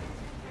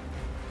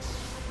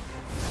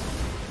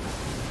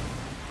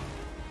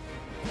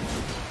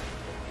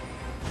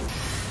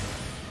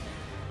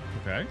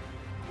 Okay.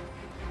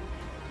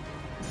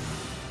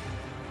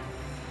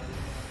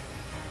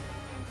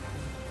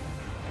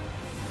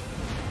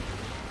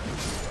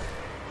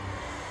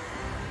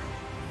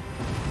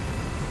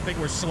 I think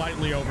we're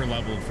slightly over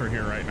leveled for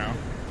here right now.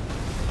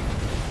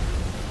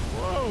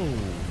 Whoa.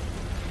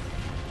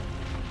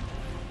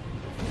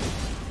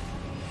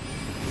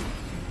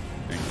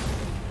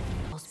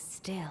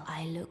 Still,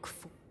 I look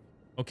for.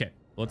 Okay,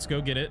 let's go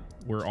get it.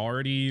 We're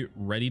already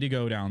ready to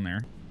go down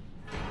there.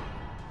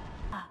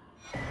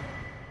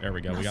 There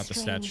we go. We got the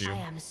statue.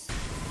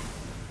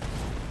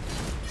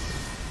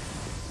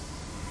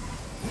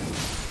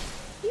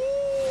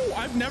 Ooh,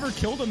 I've never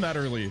killed him that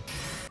early.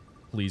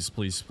 Please,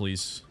 please,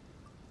 please.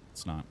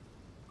 It's not.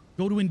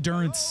 Go to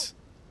endurance.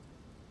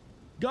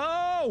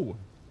 Go!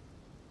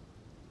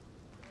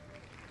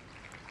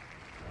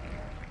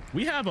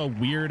 We have a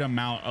weird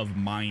amount of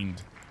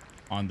mind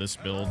on this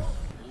build.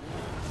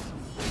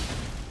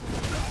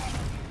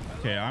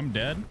 Okay, I'm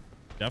dead.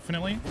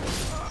 Definitely.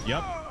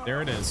 Yep,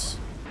 there it is.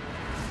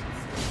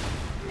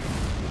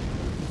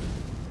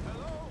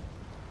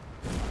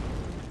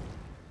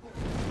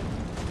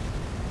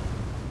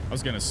 I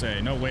was gonna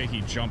say, no way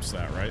he jumps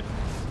that, right?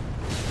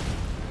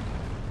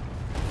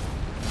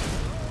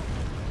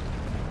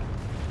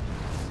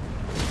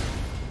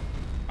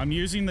 I'm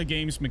using the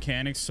game's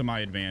mechanics to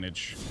my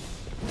advantage.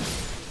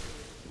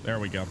 There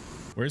we go.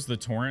 Where's the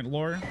torrent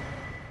lore?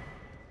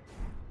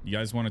 You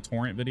guys want a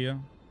torrent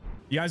video?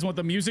 You guys want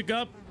the music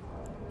up?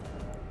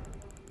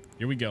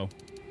 Here we go.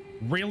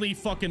 Really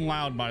fucking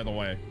loud, by the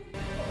way.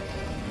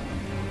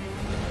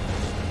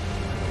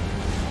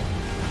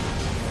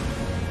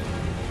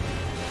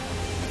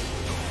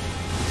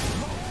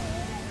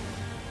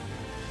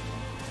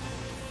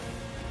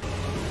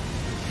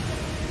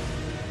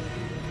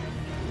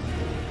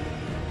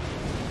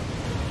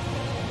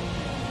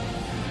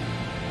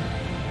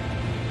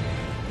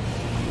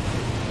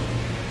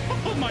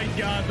 Oh my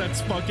god,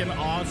 that's fucking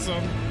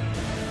awesome.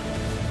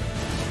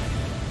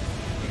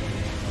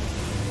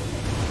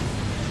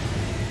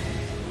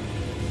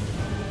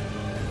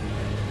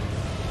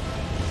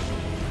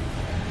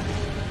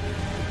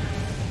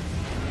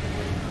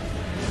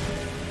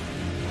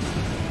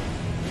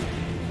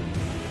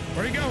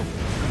 Where'd he go?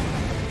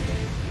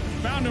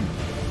 Found him.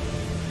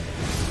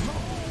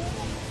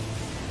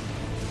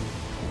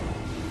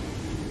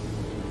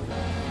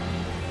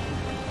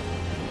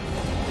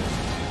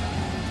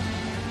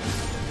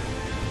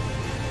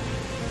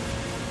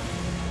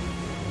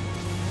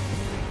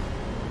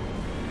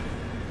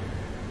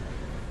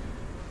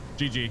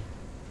 GG.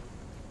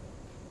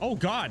 Oh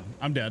god,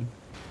 I'm dead.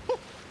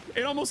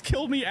 It almost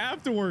killed me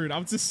afterward. I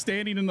was just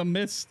standing in the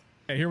mist.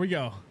 Okay, here we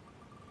go.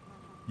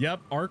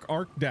 Yep,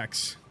 arc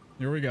dex.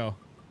 Here we go.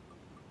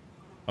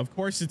 Of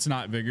course it's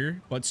not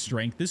vigor, but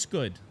strength is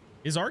good.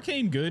 Is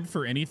arcane good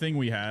for anything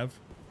we have?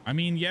 I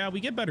mean, yeah, we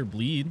get better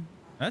bleed.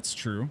 That's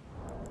true.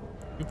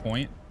 Good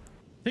point.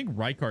 I think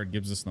Rykard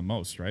gives us the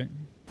most, right?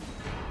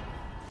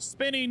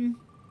 Spinning.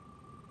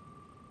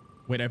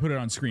 Wait, I put it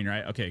on screen,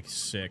 right? Okay,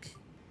 sick.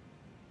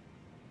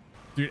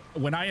 Dude,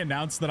 when I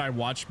announced that I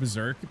watched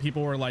Berserk,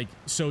 people were like,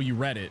 so you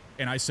read it?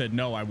 And I said,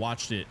 no, I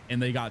watched it. And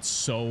they got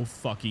so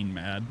fucking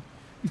mad.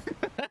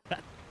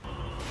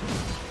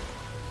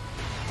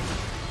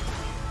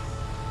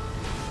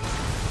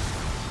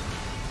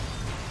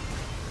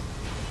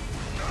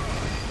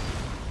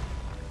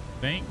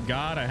 Thank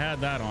God I had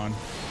that on.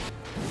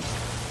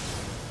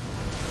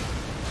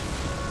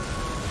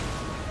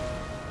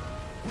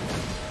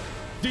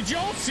 Did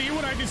y'all see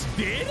what I just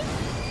did?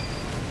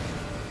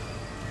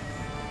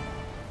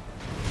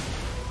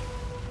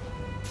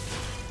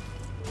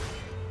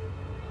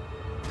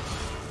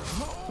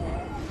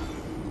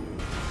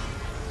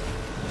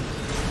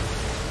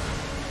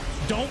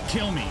 Don't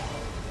kill me.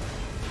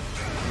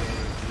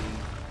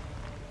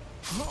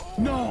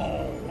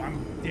 No,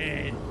 I'm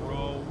dead,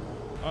 bro.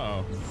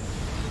 Uh-oh.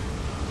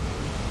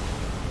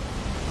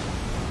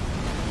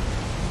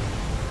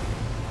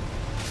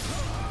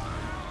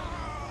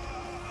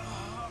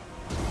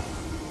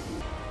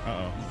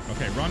 Uh-oh.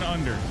 Okay, run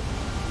under.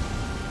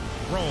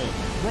 Roll,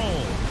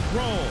 roll,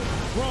 roll,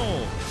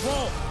 roll,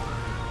 roll.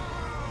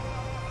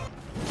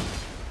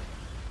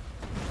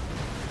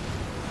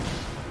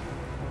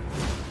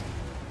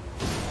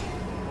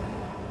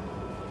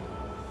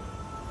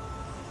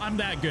 I'm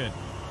that good.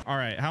 All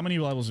right, how many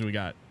levels do we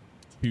got?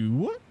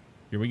 2.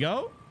 Here we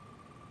go.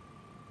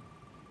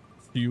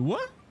 2.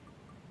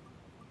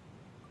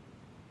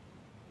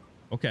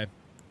 Okay,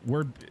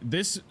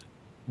 this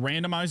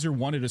randomizer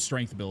wanted a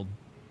strength build.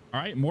 All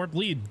right, more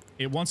bleed.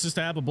 It wants us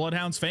to have a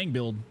Bloodhound's Fang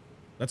build.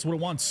 That's what it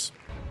wants.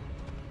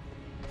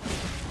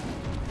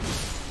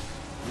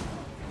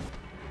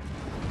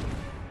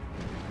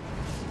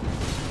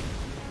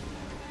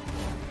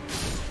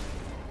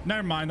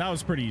 Never mind, that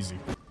was pretty easy.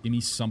 Give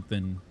me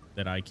something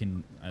that I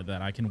can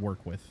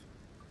work with.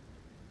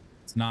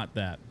 It's not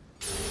that.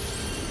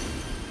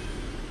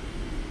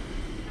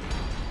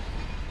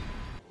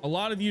 A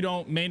lot of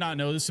you may not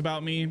know this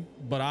about me,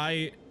 but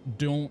I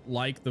don't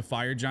like the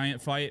fire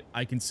giant fight.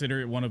 I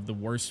consider it one of the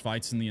worst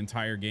fights in the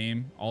entire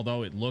game,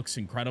 although it looks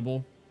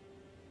incredible.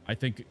 I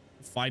think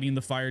fighting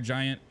the fire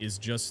giant is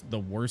just the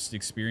worst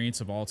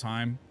experience of all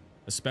time,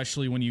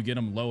 especially when you get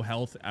him low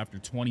health after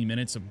 20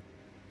 minutes of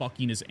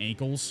fucking his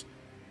ankles,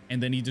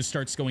 and then he just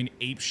starts going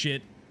ape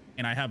shit,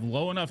 and I have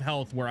low enough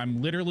health where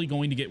I'm literally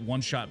going to get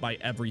one shot by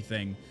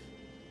everything.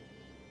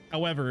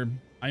 However,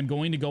 I'm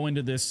going to go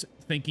into this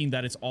thinking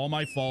that it's all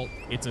my fault.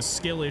 It's a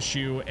skill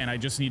issue, and I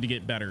just need to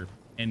get better.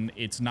 And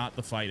it's not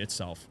the fight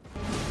itself.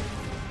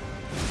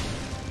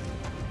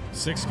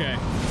 6K.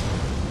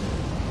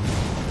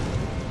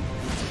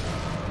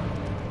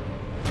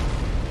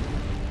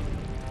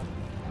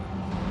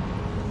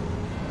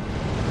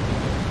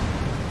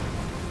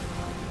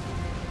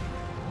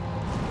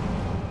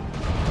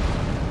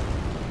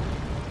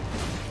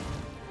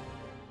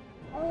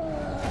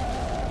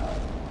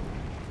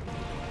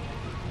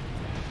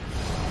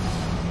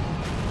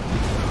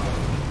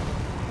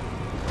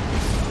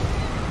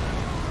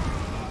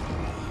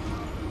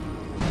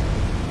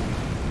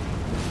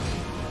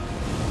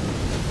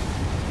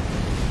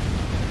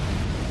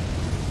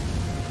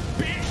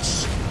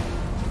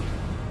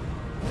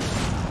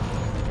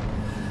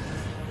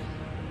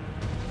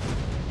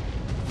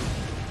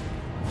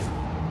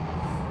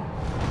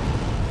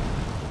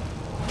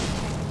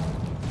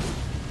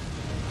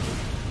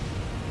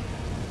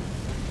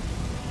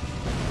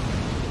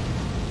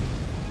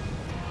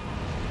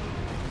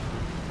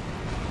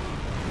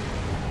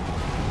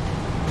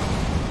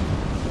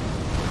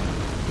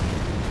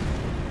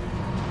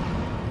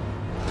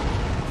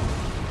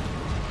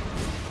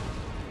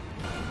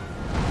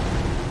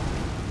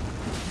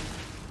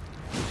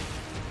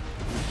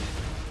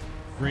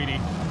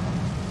 Greedy.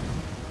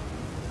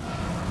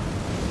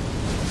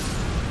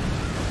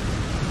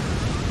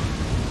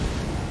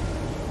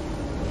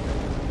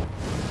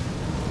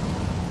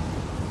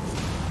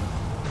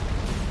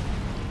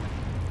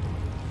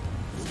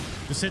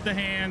 Just hit the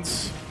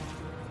hands.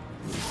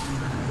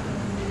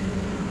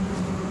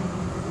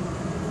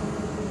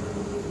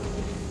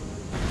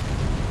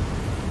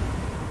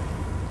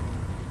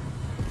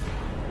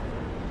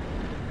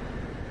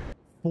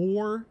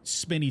 Four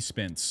spinny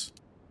spins.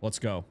 Let's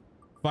go.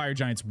 Fire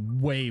Giant's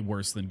way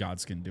worse than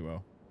Godskin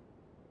Duo.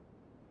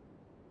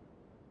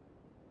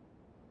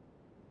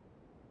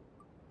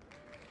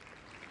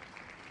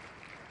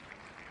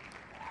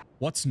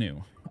 What's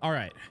new? All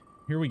right,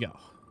 here we go.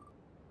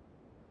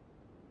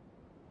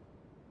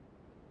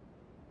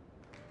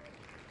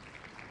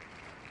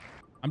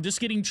 I'm just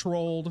getting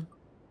trolled.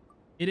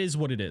 It is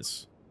what it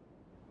is.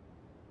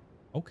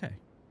 Okay.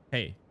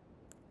 Hey.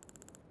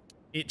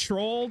 It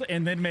trolled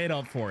and then made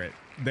up for it.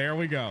 There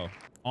we go.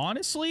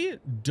 Honestly,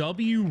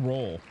 W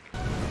roll.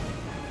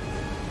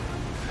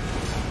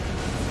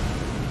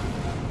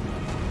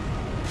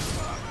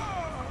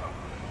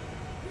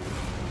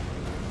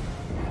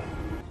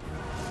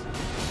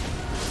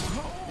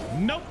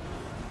 Nope.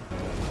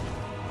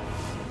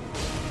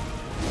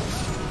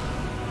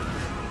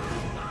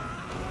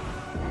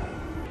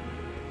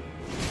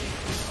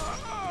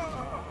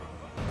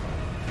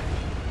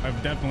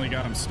 I've definitely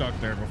got him stuck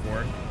there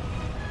before.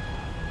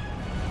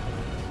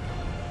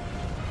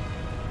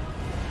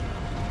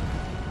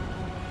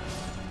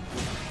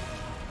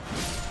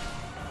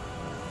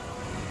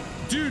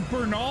 Dude,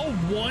 Bernal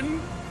won?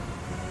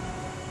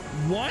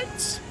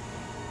 What?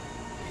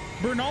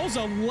 Bernal's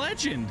a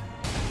legend.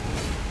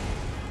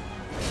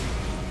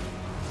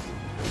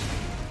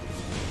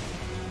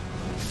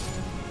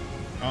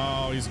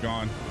 Oh, he's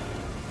gone.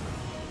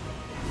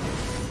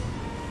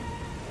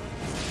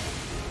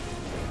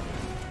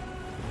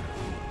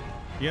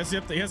 He has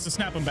to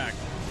snap him back.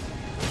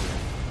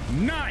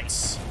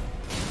 Nice.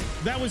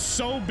 That was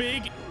so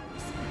big.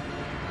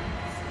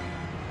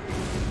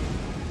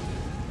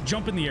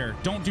 Jump in the air.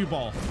 Don't do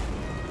ball.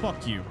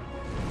 Fuck you.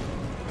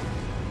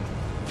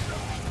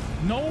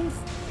 No.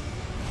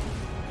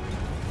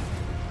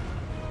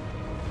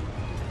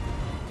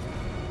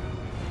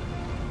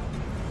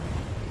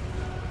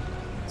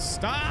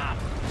 Stop.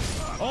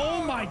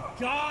 Oh my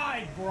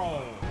God,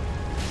 bro.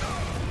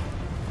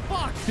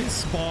 Fuck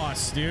this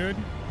boss, dude.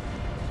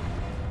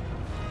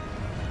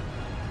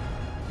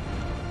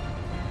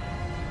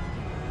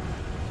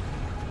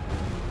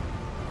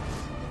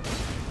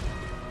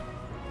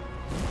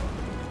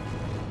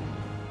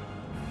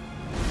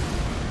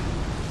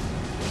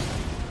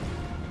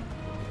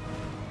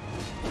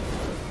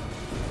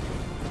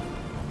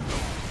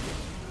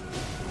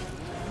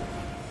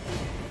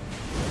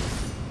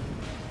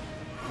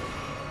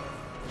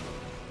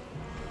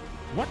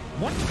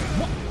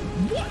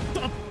 What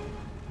the?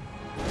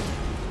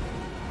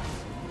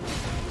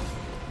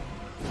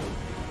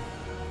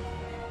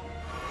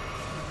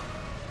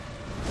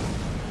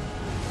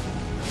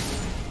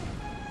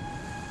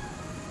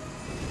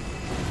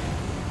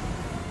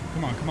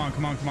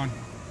 Come on.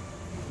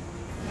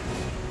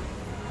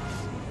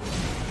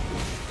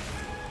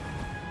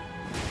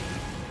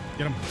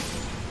 Get him.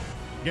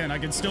 Again, I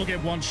can still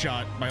get one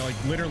shot by like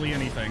literally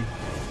anything.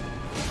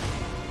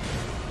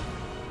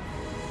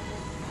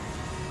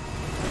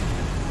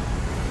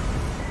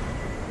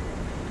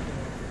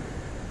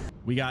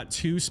 We got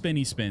 2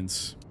 spinny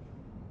spins.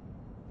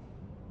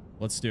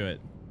 Let's do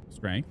it.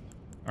 Strength.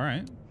 All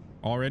right.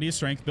 Already a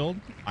strength build.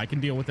 I can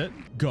deal with it.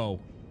 Go.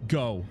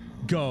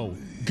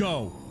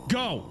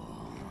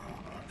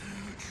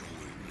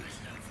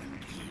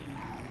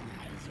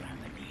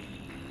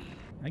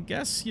 I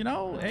guess, you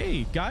know,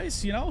 hey,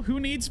 guys, you know, who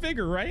needs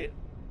vigor, right?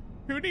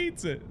 Who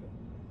needs it?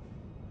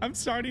 I'm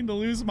starting to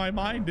lose my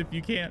mind if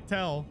you can't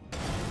tell.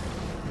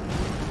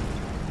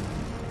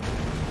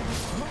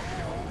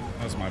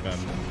 That was my bad.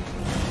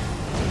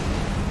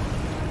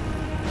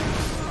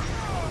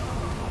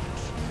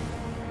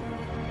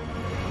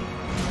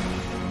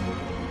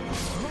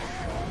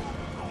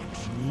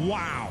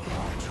 Wow.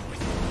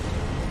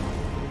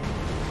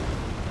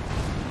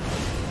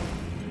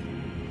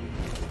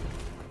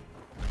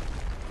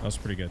 That was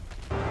pretty good.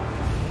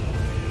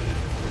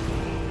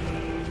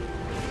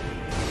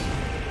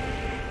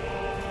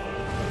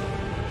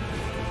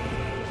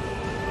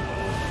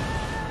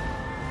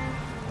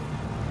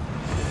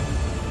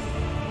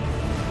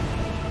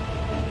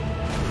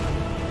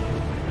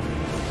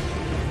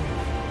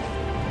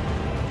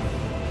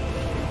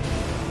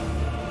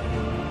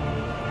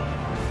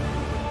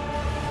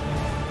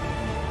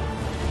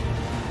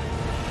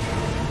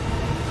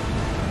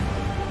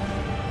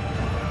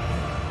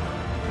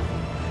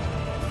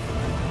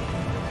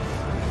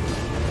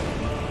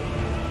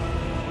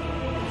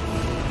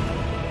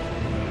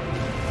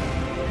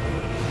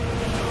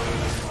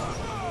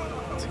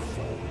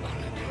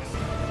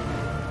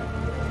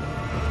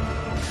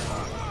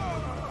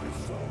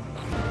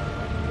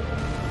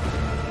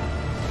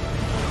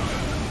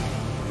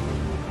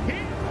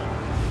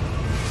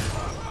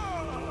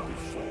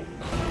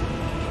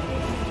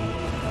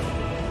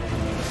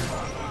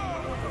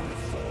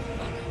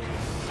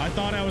 I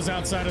thought I was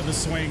outside of the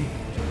swing.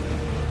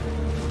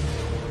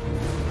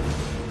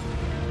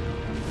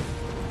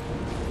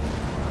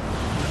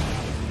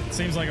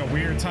 Seems like a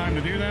weird time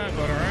to do that,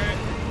 but all right.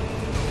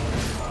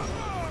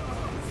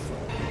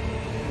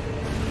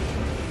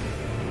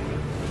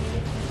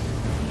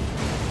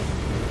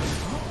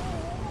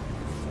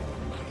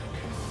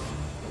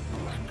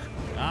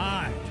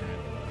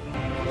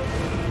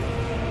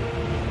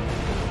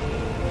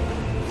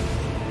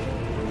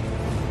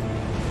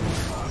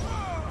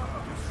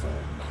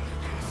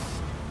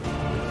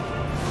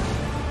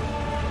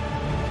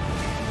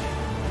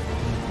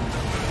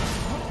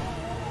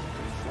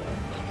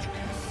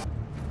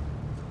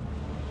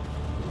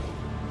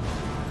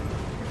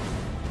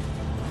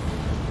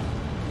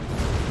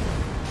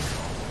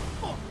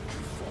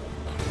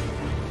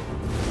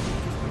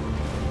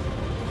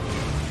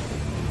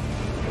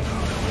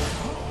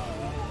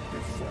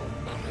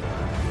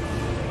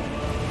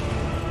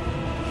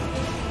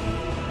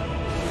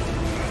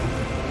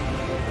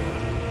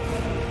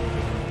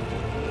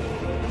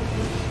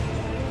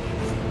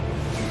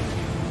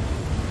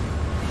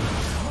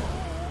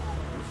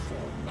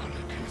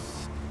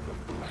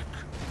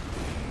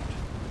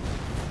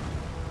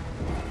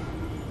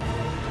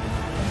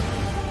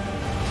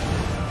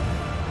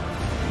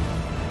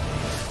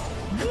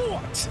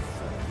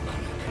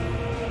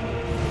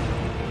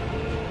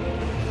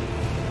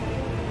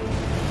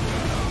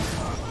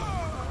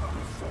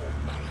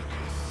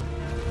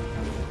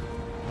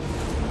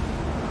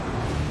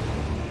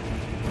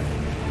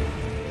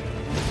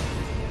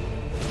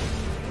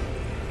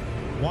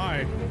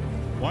 Why?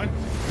 What?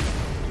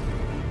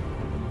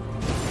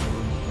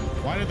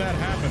 Why did that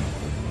happen?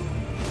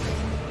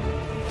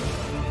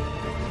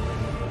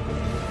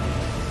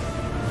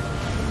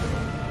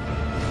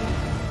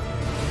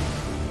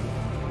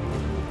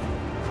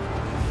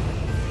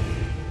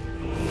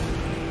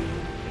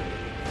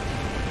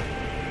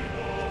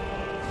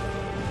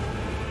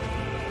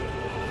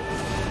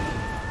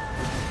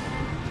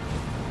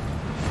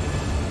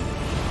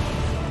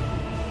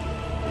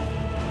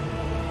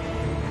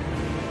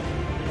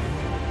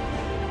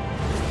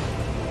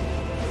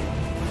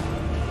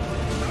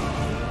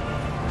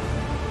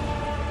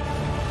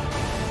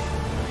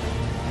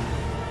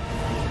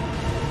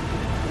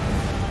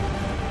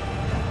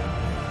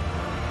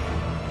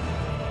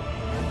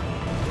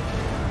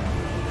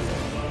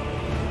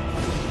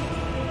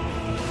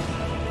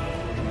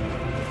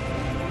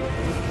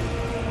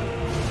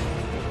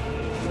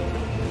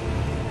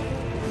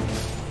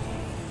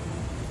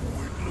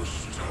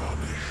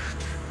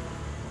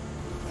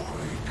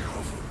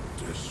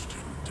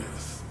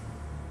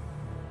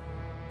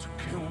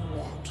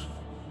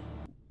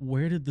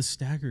 Where did the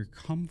stagger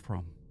come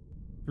from?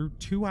 Through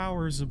 2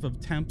 hours of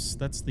attempts,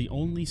 that's the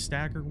only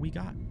stagger we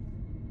got.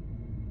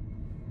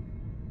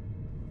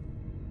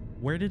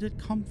 Where did it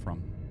come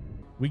from?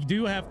 We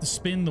do have to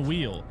spin the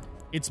wheel.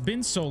 It's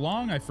been so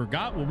long, I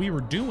forgot what we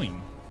were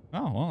doing.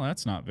 Oh, well,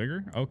 that's not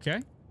vigor.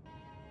 Okay.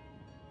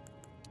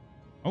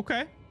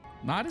 Okay.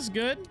 Not as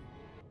good.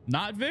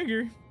 Not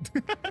vigor.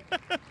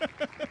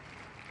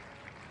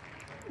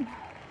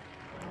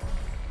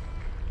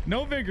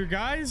 No vigor,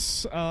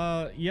 guys.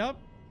 Yep.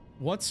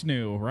 What's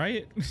new,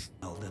 right?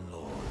 Elden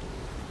Lord,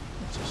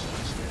 it's a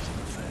sad state of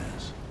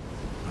affairs.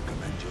 I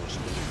commend your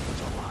spirit, but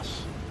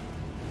alas,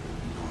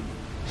 none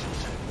shall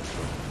take the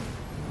throne.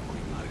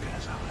 Queen Marika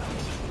has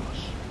upheld for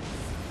us,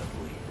 but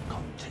we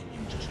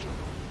continue to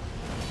struggle.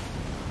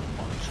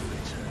 Unto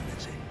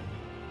eternity.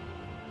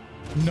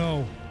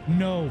 No,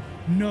 no,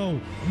 no,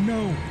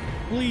 no.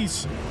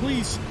 Please,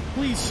 please,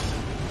 please.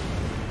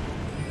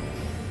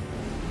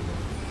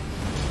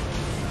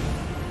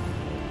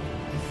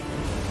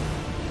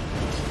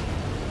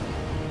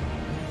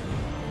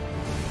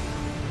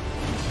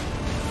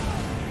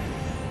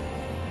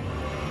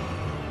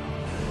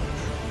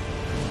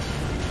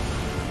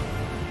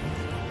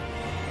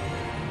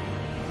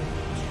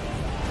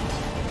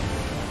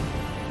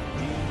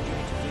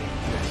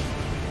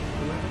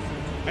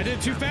 I did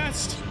it too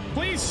fast.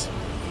 Please.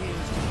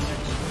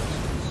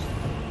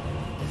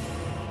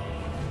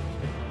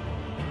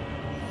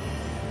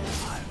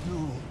 I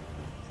know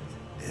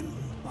in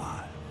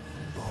my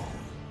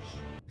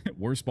bones.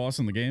 Worst boss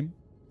in the game.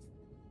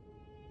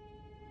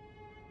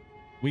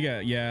 We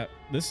got, yeah,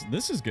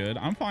 this is good.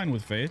 I'm fine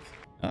with Faith.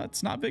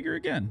 It's not vigor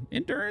again.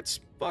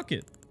 Endurance, fuck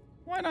it.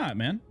 Why not,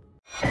 man?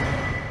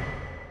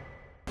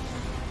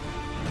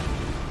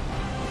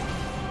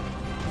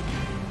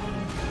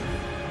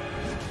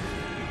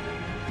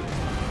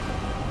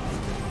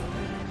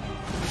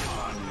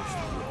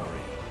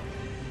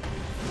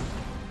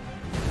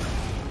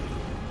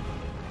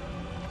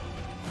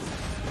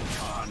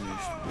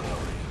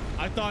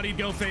 I thought he'd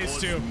go phase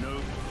 2.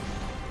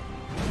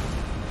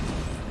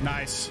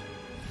 Nice.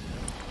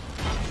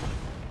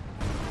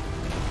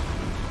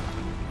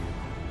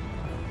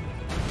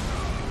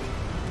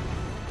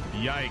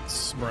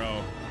 Yikes,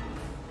 bro.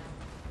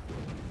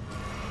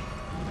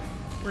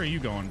 Where are you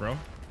going, bro?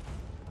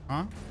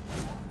 Huh?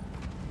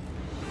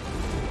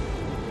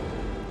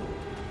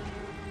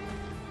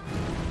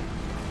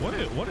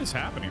 What is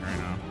happening right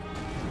now?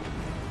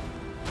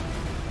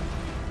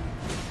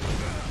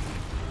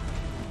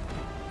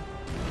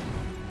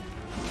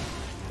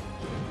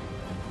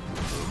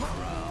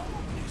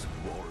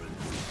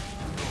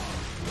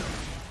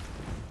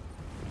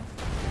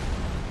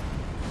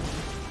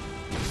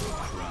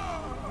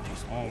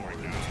 Oh my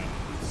god.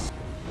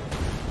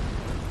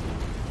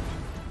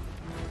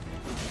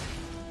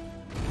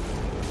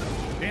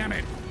 Damn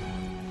it.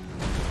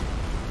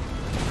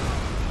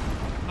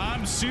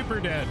 I'm super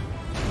dead.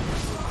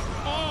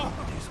 Oh.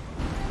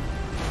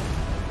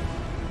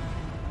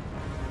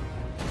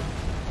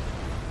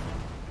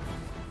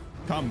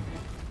 Come.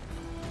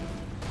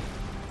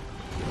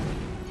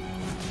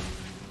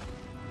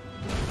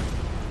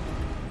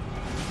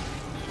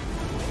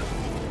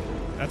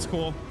 That's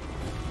cool.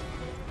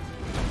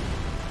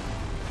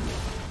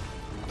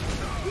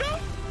 No.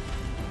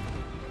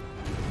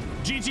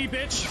 GG,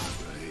 bitch.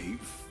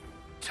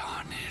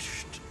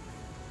 Tarnished.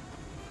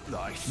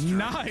 Thy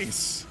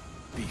Nice.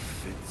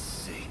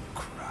 befits a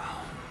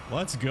crown.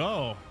 Let's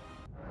go.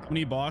 How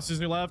many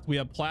bosses are left? We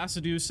have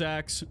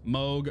Placidusax,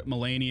 Moog,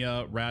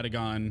 Melania,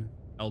 Radagon,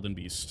 Elden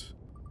Beast.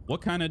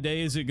 What kind of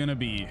day is it gonna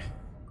be?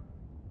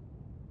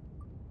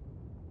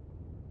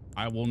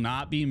 I will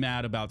not be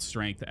mad about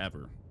strength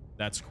ever.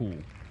 That's cool.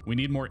 We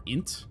need more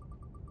int.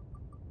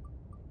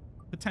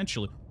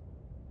 Potentially.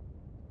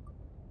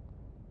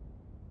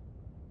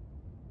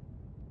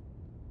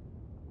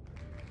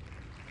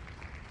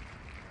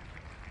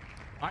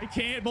 I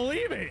can't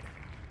believe it.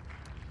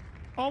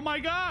 Oh my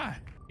god.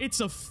 It's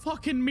a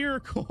fucking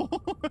miracle.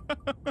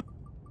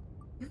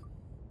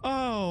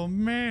 Oh,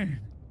 man.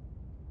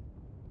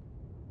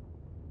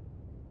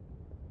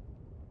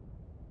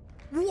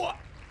 What?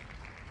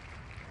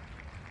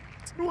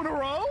 2 in a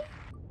row?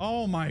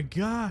 Oh my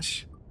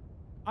gosh.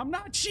 I'm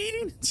not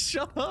cheating.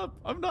 Shut up.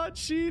 I'm not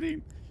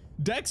cheating.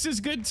 Dex is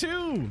good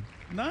too.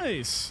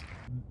 Nice.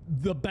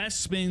 The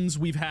best spins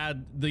we've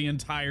had the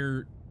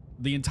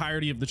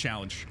entirety of the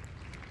challenge.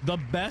 The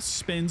best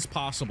spins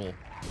possible.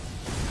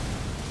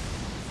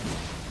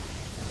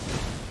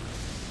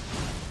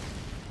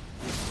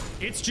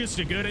 It's just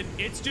a good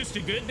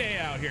day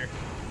out here.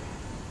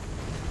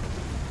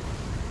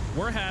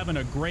 We're having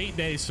a great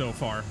day so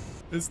far.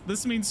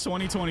 This means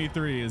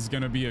 2023 is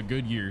gonna be a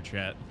good year,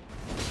 chat.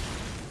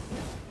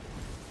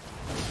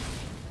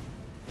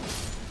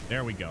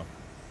 There we go.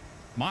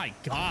 My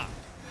God.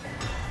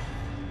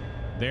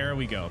 There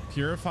we go.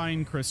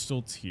 Purifying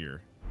Crystal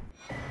Tear.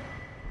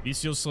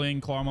 Bestial Sling,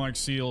 Clawmark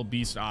Seal,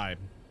 Beast Eye.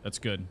 That's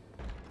good.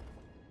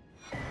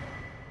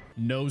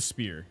 No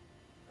Spear.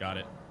 Got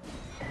it.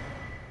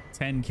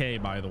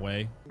 10K, by the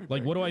way.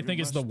 Like, what do I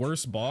think is the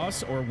worst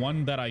boss, or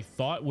one that I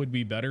thought would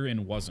be better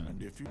and wasn't?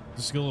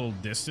 Just a little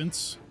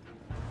distance.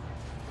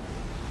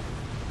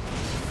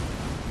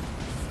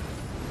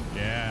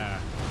 Yeah.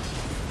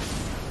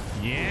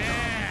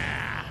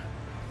 Yeah.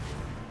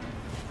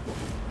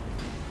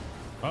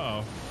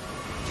 Uh-oh.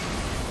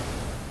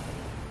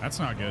 That's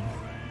not good.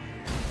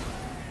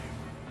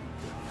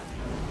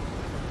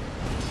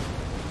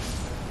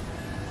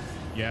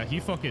 Yeah, he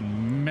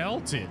fucking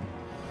melted.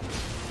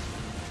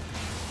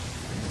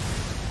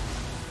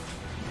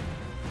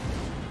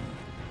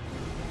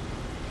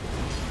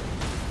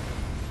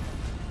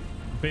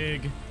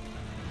 Big.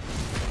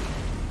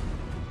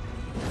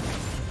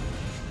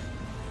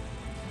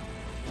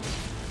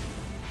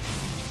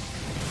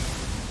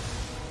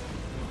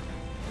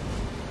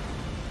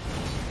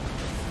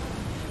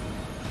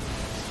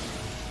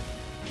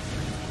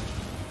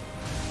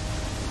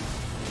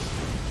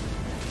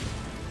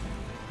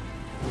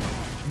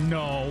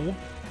 No.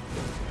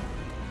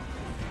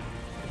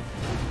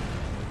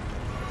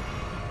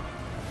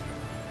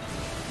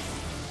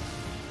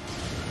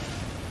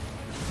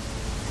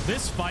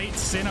 This fight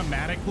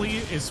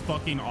cinematically is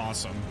fucking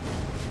awesome.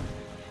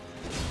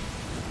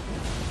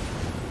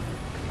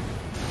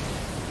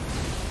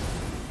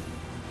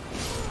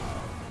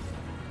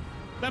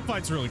 That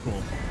fight's really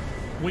cool.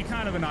 We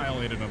kind of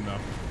annihilated him though.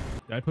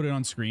 Did I put it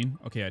on screen?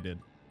 Okay, I did.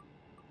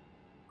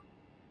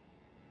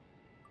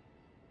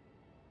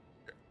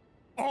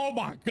 Oh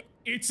my God,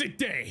 it's a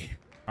day.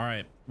 All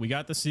right, we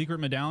got the secret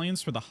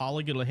medallions for the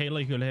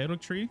Holigalahela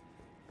tree.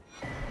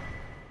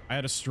 I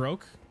had a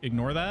stroke.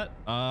 Ignore that.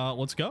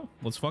 Let's go.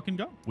 Let's fucking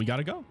go. We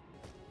gotta go.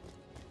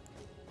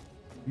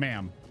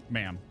 Ma'am,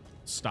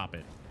 stop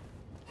it.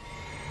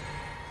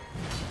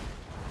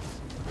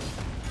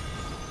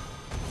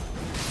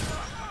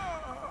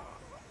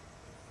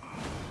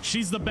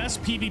 She's the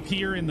best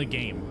PvPer in the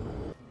game.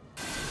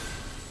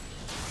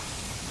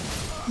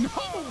 No,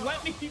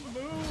 let me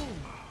move.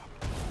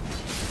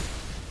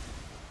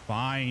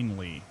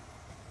 Finally.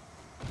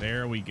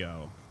 There we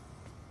go.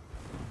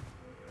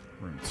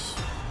 Runes.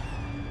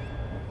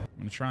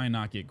 I'm gonna try and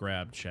not get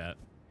grabbed, chat.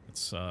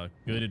 It's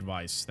good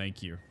advice.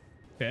 Thank you.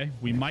 Okay,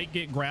 we might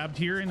get grabbed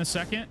here in a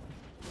second.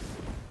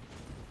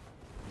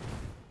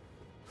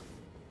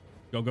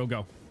 Go, go,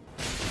 go.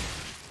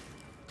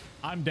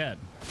 I'm dead.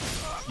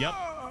 Yep.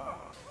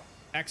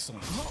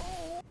 Excellent.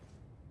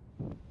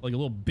 Like a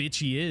little bitch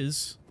he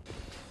is.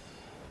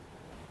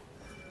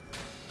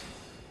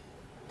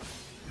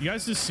 You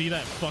guys just see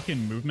that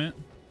fucking movement?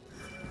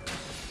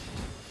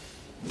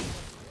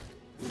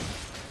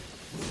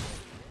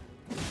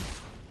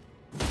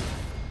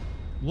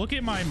 Look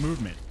at my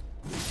movement.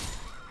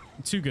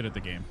 I'm too good at the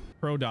game.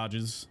 Pro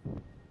dodges.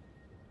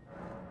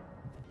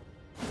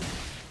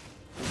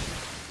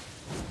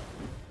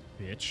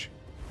 Bitch.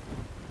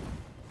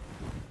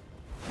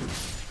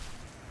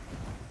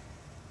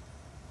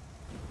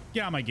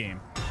 Get out of my game.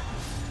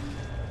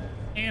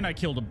 And I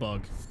killed a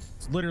bug.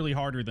 It's literally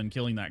harder than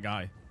killing that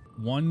guy.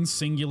 One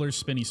singular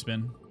spinny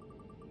spin.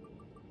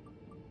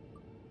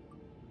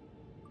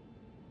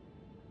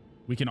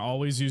 We can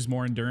always use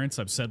more endurance.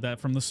 I've said that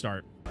from the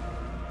start.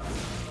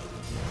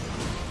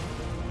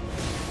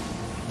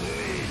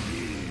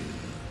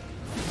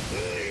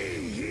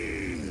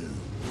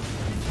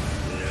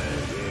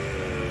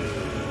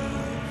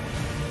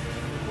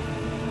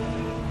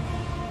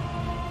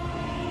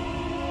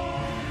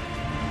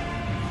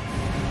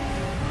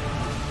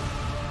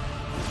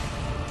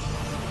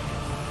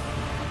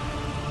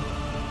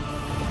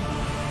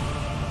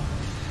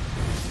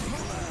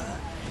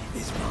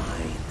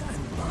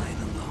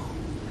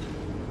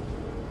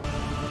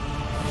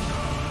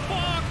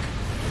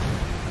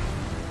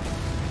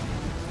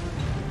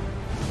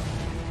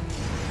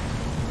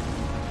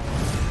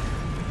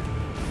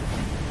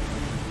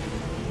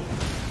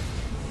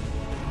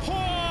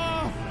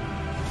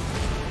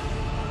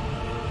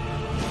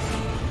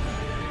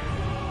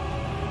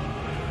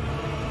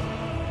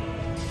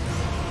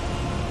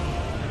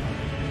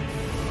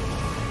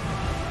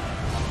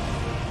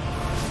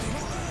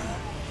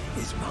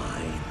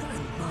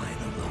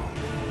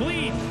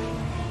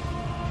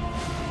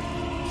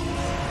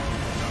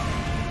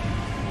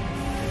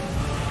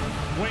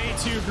 Way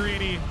too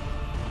greedy.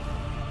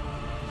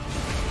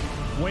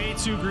 Way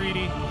too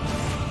greedy.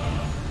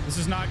 This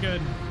is not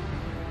good.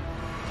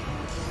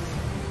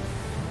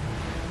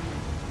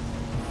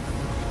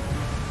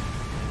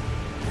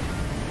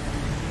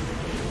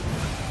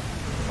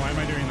 Why am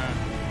I doing that?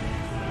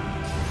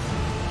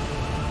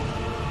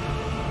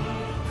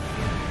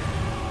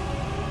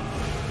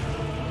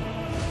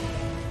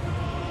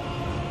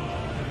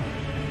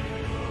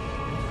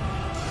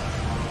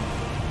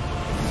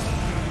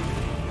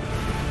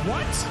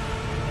 What?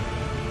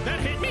 That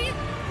hit me?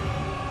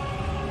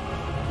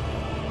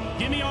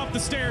 Get me off the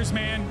stairs,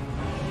 man.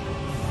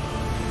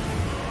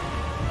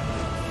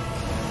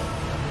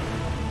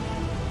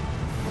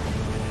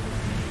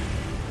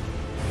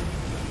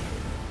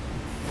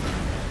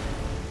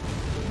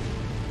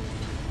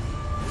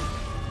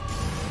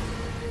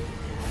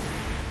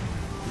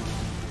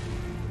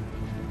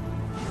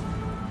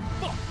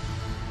 Fuck.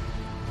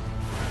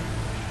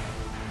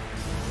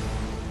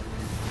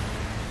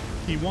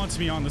 He wants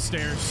me on the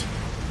stairs.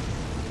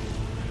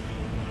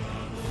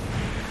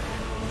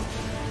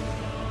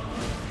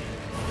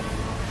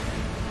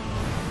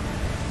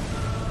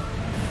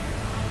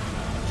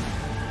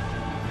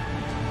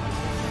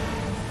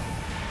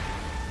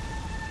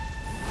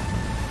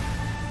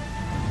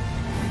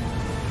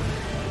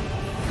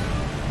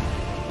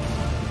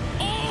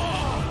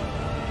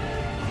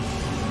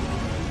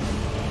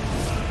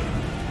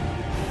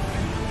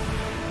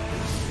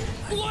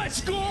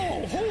 Let's go!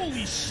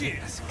 Holy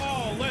shit!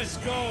 Oh, let's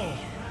go!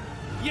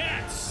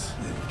 Yes!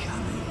 The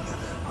coming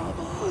of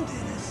our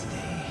dynasty.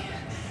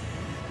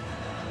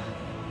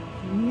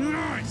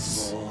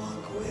 Nice!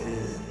 Walk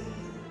with.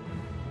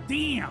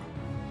 Damn!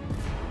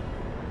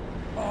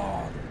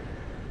 Oh,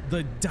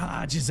 the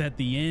dodges at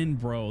the end,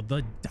 bro.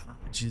 The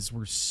dodges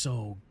were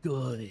so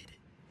good.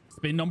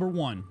 Spin number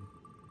 1.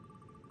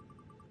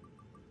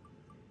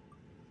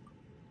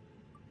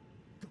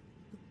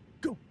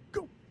 Go,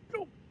 go,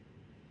 go!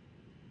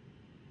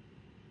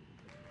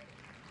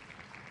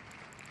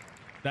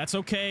 That's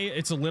okay.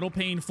 It's a little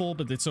painful,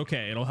 but it's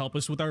okay. It'll help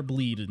us with our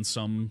bleed in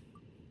some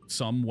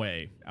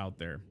way out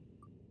there.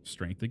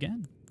 Strength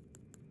again.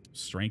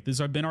 Strength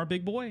has been our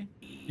big boy.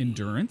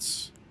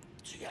 Endurance.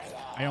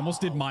 I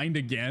almost did mind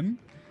again.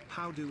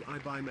 How do I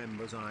buy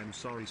members? I'm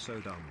sorry, so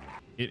dumb.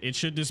 It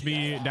should just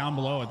be down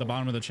below at the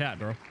bottom of the chat,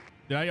 bro.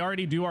 Did I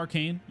already do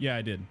arcane? Yeah,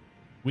 I did.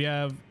 We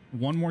have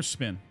one more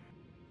spin.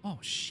 Oh,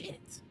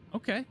 shit.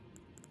 Okay.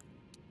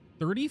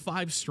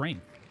 35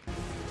 strength.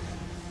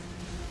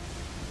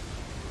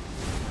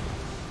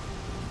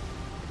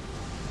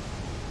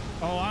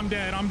 Oh, I'm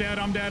dead. I'm dead.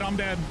 I'm dead. I'm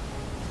dead.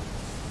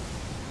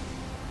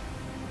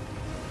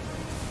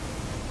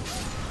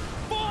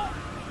 Fuck!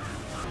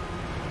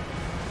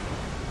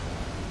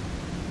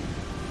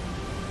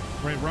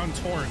 Wait, run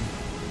toward.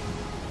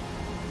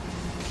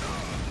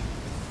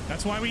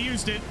 That's why we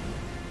used it.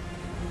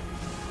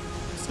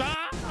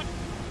 Stop!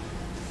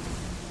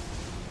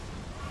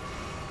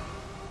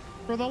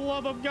 For the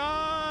love of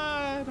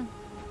God!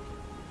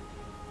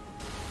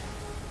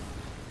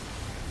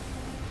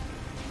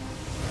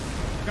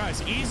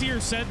 Guys, easier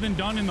said than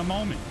done in the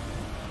moment.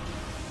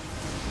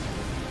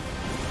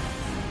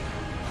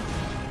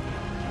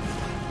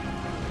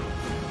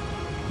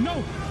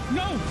 No,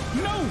 no,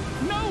 no,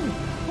 no!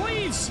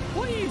 Please,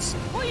 please,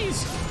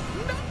 please!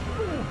 No!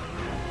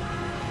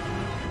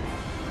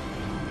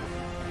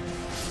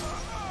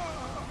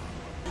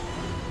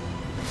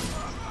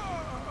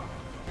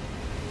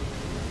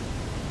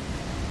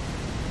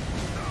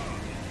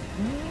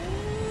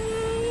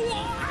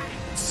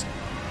 What?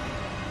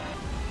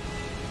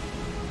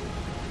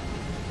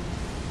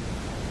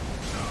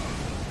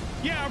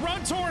 Yeah,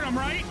 run toward him,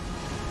 right?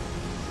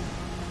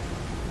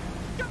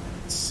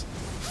 Yes.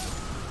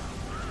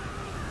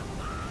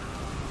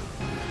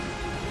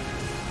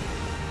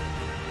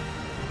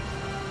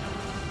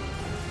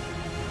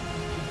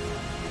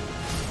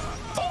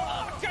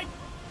 Fuck!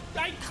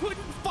 I couldn't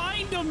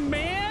find him,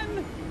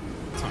 man!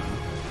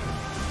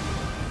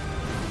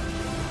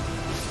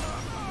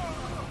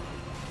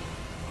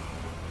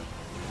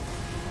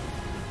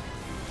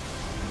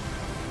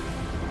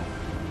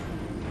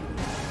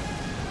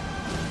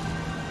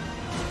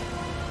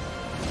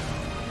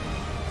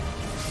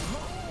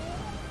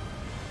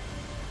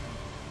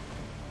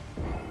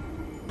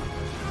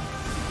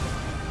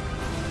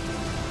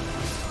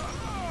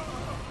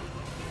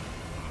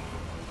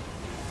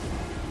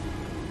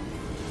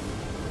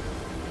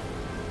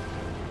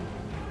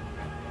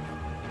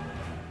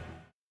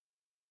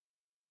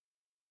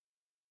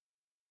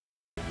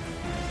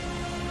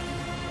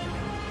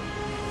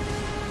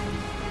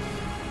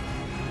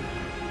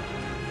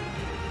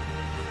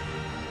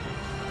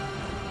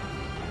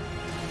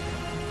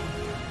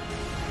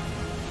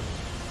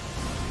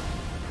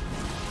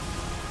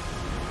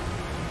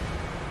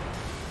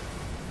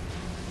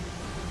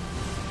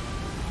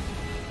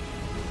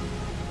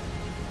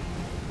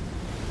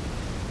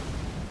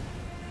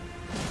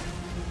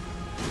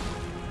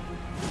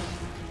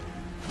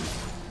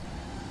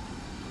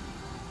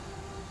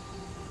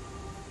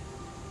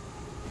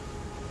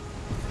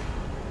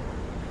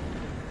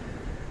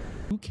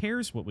 Who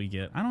cares what we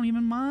get? I don't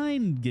even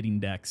mind getting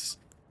Dex.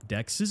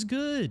 Dex is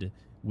good.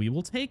 We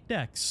will take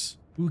Dex.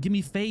 Ooh, give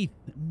me faith.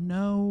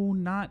 No,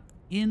 not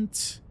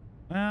int.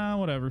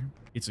 Whatever.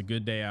 It's a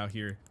good day out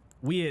here.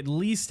 We at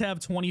least have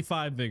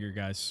 25 vigor,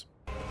 guys.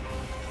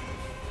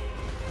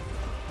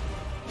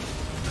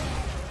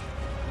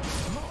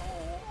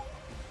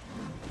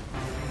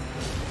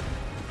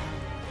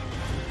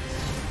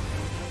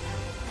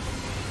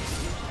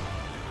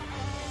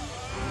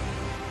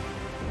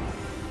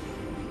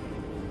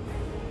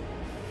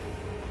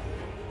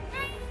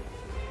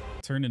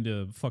 Turned into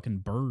a fucking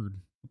bird.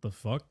 What the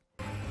fuck?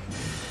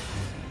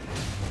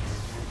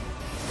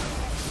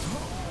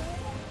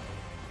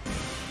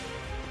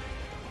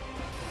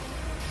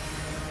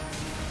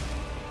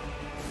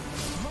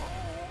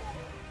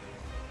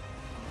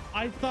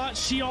 I thought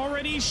she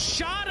already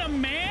shot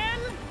him, man!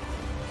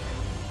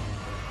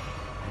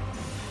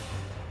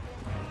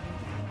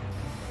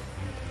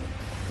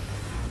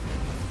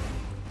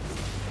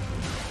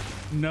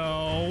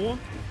 No.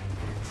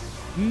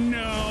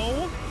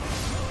 No.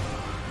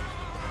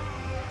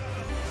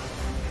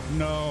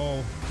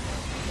 No.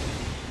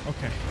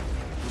 Okay.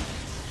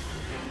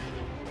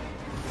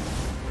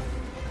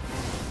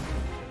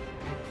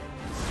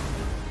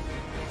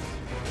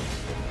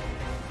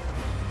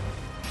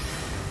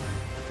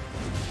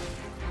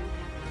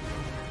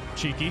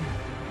 Cheeky.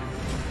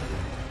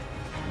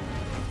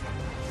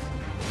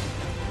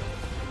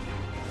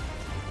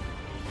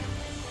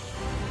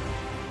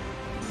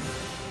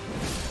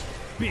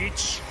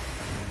 Bitch.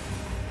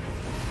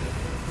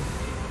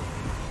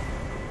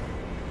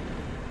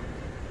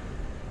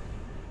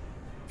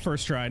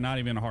 First try, not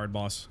even a hard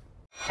boss.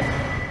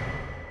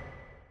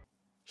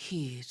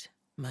 Heed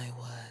my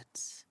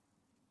words.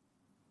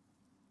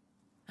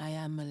 I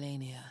am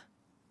Melania,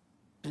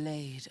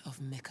 Blade of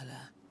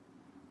Mikola.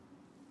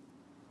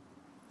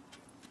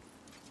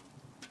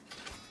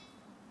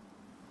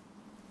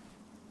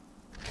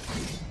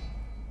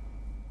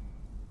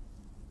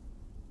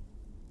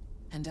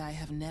 And I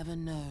have never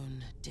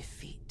known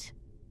defeat.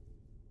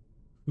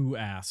 Who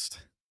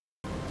asked?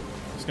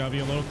 Just gotta be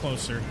a little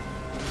closer.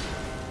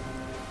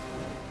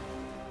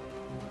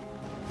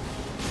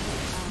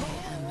 I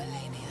am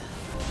Melania.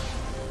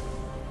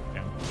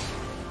 Yeah.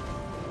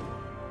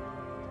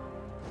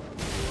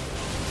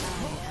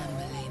 I am Melania. I am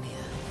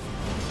Melania.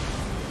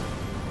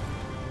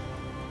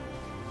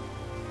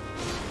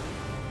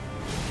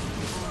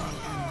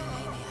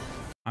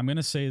 I'm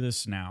gonna say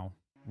this now,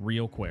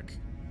 real quick.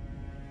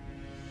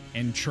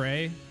 And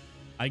Trey,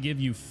 I give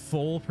you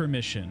full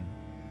permission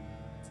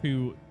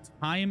to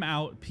time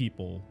out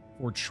people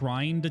for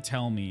trying to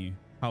tell me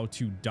how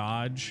to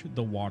dodge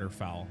the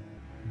waterfowl.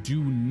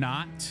 Do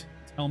not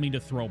tell me to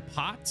throw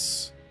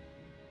pots,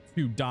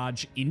 to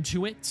dodge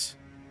into it,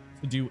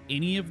 to do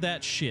any of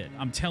that shit.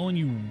 I'm telling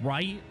you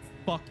right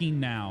fucking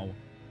now,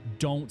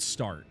 don't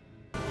start.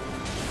 I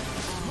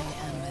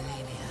am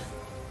Melania.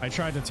 I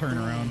tried to turn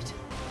around.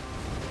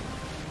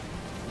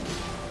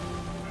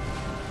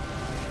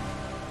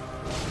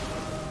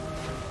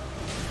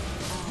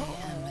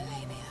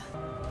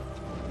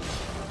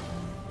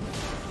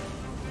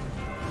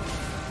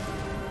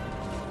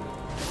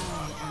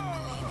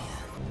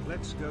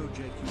 Let's go,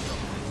 Jake. You got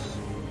this.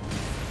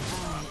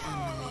 I am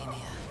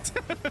Melania,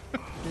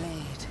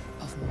 Blade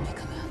of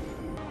Mikola.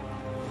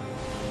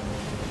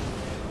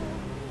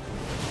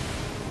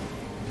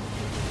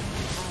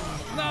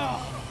 No!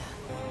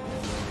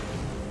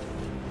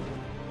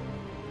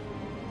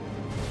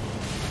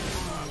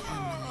 I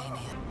am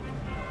Melania.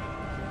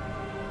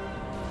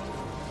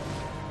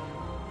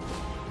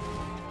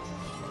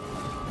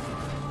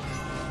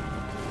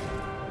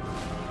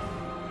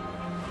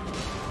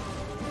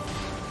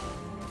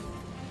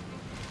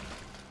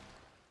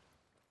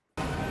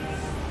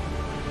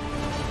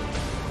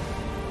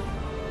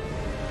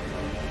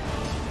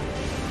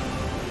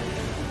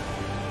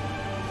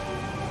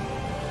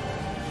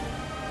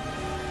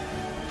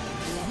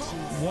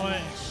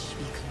 What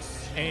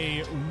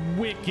a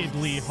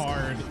wickedly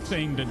hard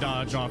thing to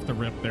dodge off the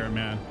rip there,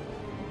 man.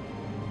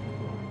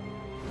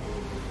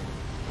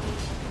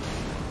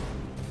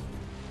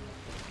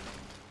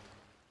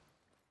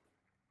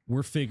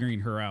 We're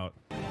figuring her out.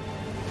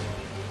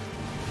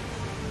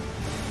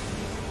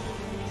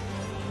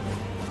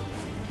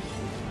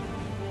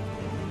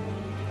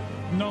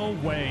 No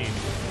way.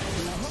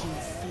 Let your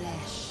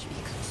flesh be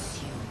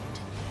consumed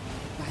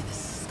by the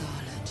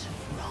scarlet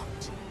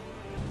rot.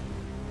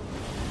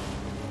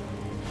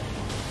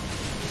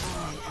 I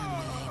am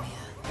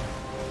Melania.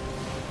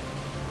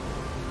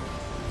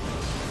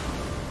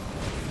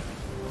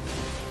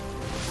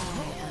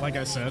 Like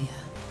I said,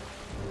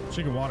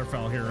 chicken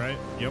waterfowl here, right?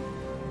 Yep.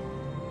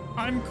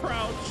 I'm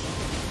crouched.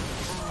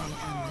 I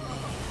am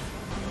Melania.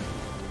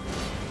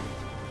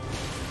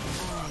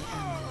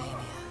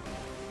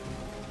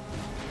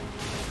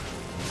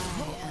 I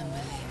am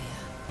Melania.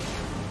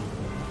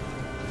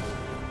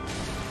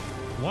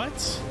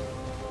 What?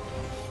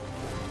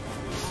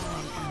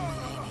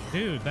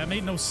 Dude, that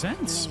made no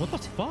sense. What the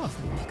fuck?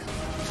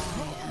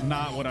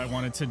 Not what I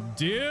wanted to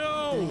do.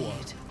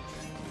 Blade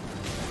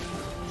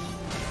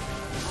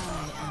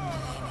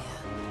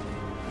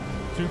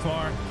Too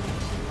far.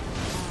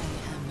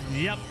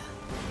 Yep.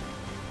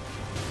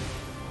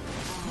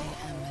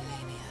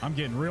 I'm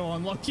getting real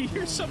unlucky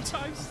here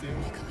sometimes, dude.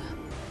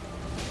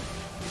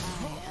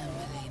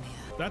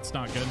 That's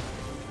not good.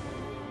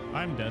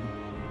 I'm dead.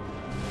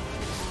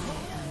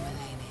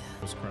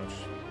 Was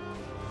crushed.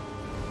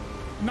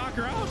 Knock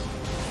her out.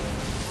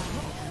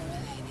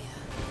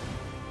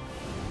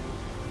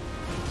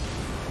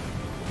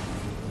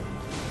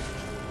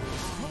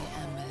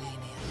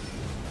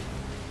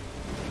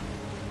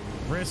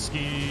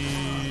 Risky.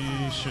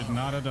 Should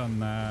not have done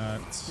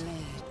that.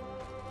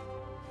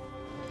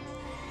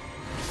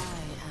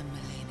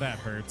 That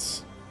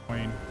hurts.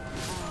 Queen.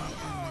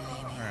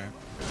 Alright.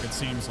 It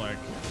seems like.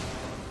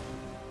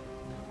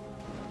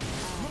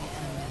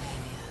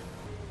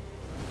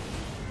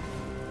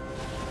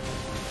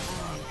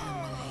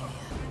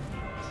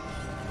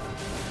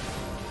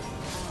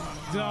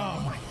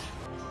 Oh my.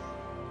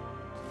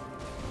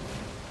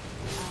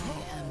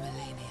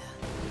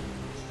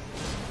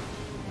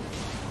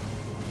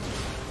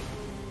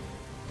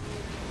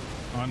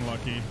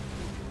 Unlucky.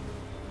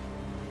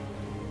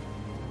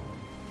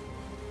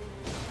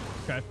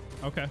 Okay.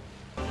 Okay.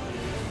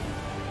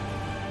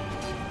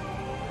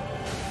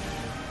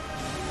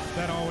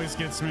 That always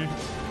gets me.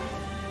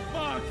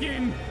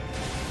 Fucking.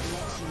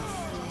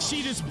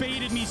 She just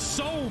baited me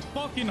so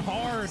fucking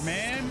hard,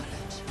 man.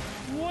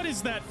 What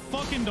is that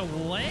fucking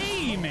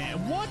delay,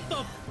 man? What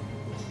the?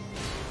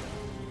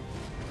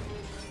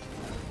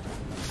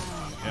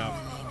 Yeah.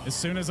 As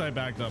soon as I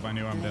backed up, I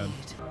knew I'm dead.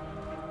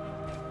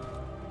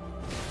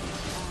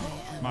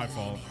 My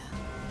fault.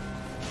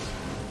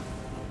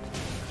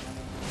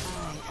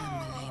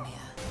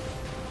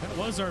 That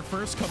was our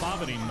first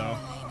commodity, though.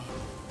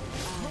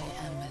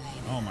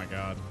 Oh my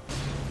god.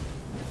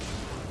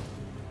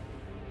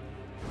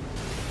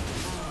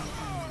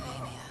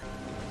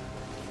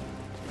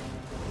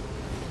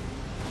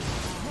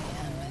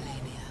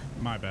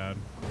 My bad.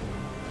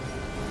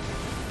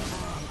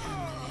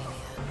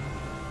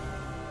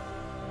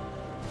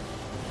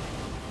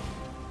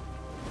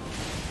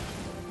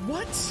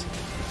 What?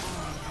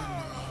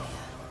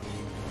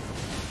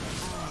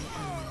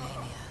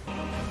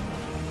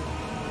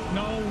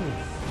 No.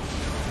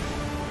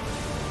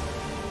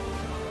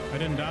 I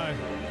didn't die.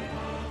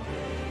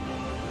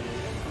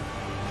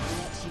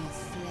 Let your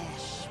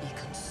flesh be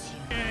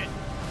consumed.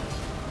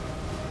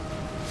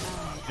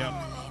 Yep.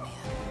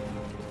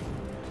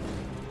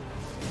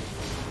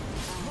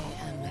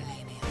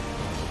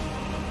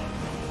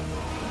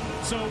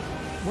 So,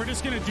 we're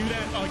just gonna do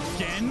that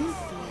again?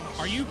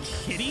 Are you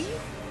kidding?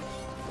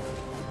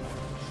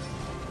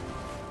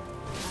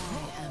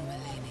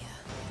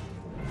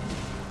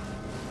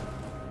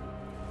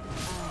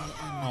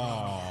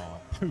 Oh,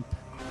 poop.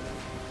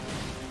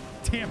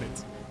 Damn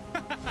it.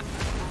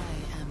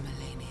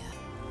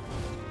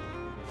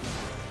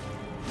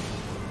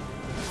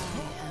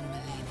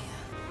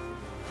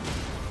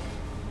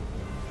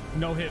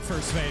 No hit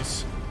first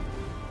base.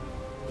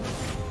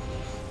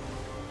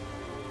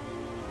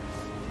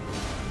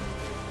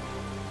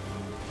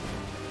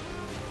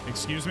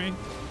 Excuse me?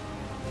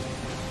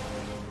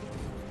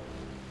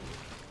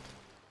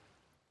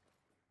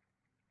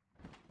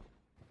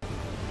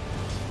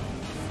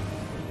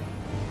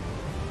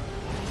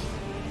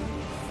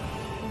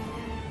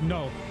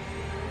 No.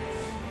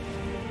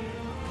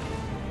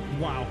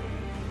 Wow.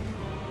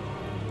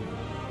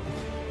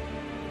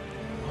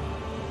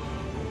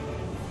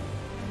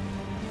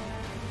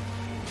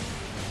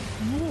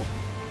 Whoa.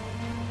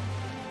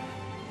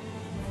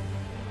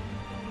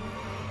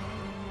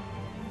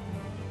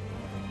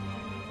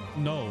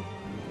 No.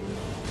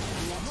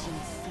 Let your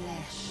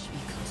flesh be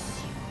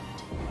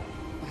consumed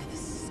by the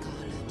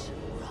scarlet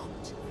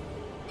rot.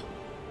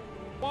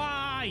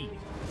 Why?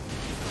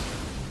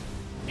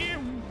 Ew,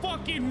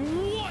 fucking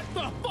what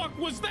the fuck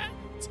was that?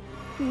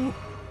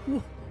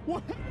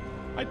 What?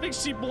 I think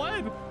she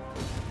bled.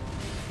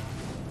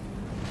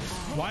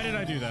 Why did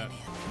I do that?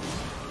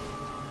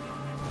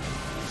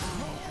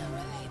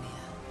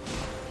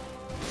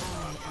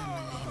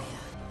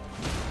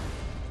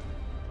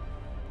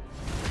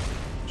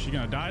 Is she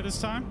gonna die this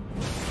time?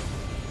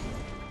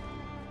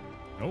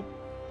 Nope.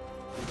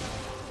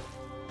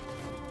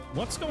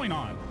 What's going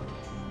on?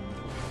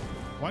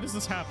 Why does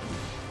this happen?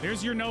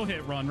 There's your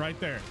no-hit run right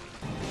there.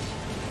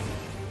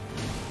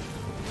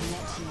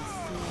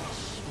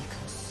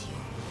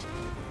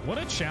 What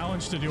a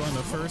challenge to do on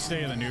the first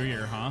day of the new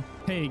year, huh?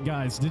 Hey,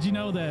 guys, did you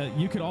know that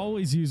you could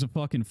always use a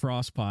fucking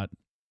frost pot?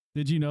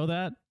 Did you know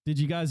that? Did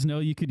you guys know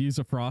you could use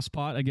a frost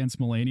pot against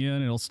Melania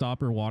and it'll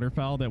stop her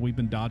waterfowl that we've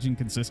been dodging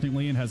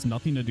consistently and has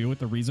nothing to do with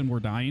the reason we're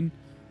dying?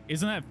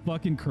 Isn't that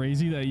fucking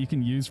crazy that you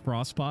can use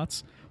frost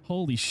pots?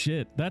 Holy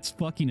shit, that's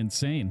fucking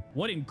insane.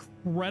 What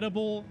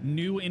incredible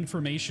new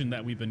information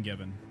that we've been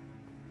given.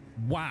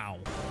 Wow.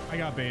 I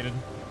got baited.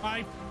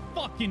 I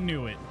fucking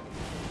knew it.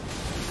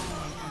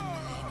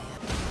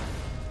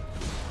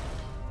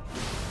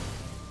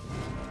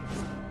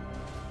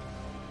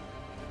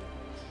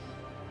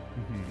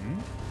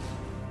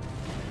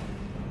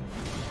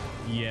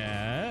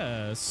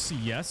 Yes. Yes,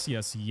 yes,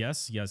 yes,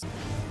 yes, yes.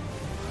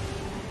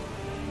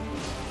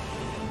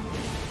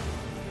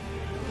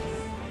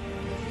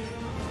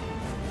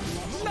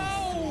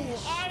 No!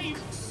 I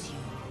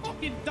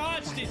fucking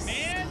dodged it,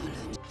 man!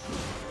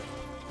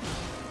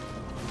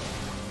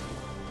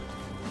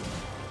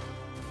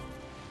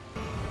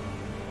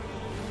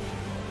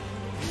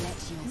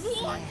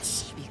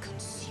 What? Be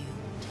consumed.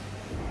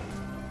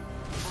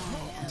 I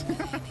am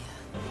Melania.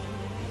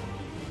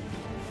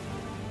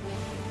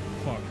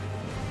 Fuck.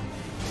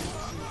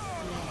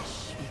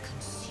 Flesh be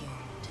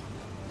consumed.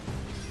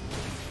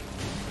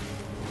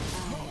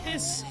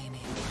 This.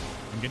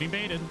 I'm getting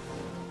baited.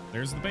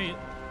 There's the bait. I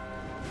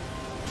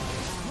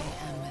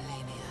am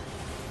Melania.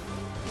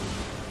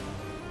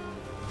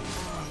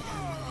 I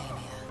am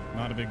Melania.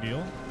 Not a big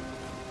deal.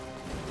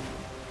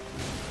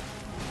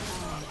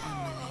 I am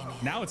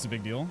Melania. Now it's a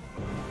big deal.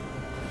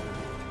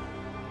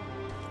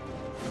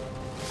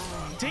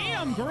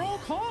 Damn, girl,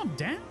 calm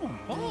down.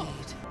 Fuck.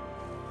 Blade.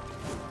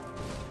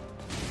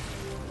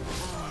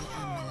 I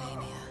am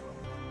Melania.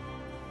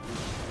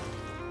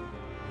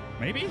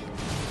 Maybe?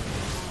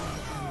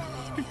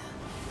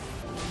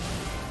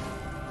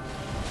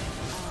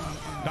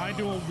 Died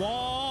to a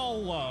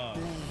wall.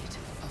 Blade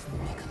of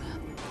Mikola.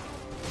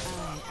 I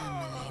am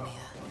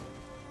Melania.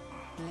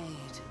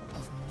 Blade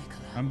of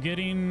Mikola. I'm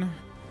getting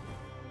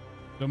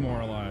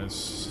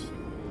demoralized.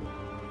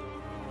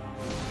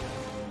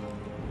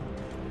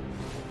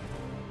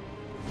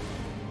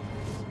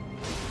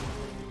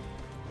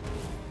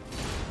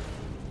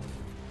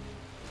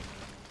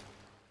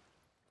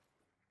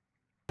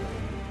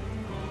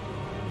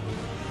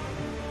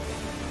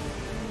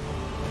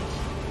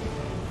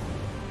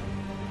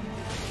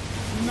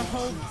 No,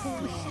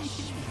 Flesh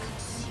be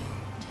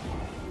consumed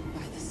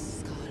by the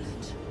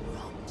scarlet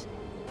rot.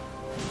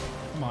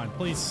 come on,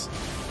 please. I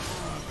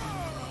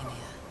am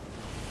Melania.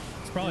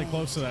 It's probably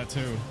close to that too.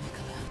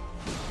 Mikola.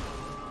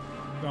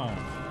 Don't.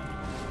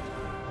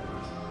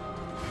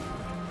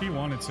 If he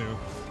wanted to.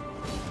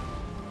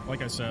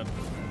 Like I said.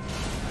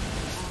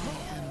 I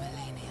am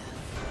Melania.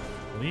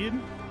 Lead?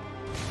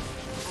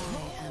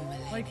 I am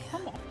Melania. Like,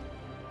 come on.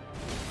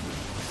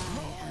 I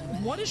am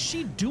Melania. What is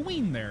she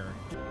doing there?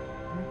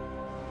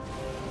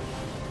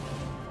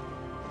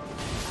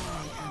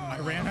 I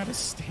ran out of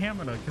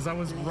stamina because I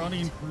was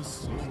running for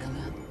so long.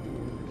 Mikola.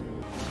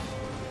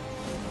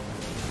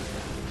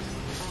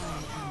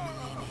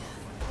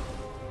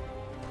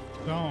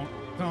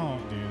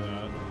 Don't do that.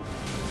 I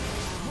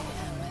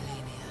am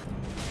Melania.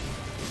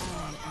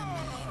 I am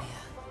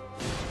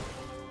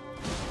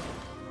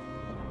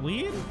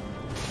Melania. Lead?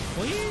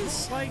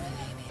 Please? Like,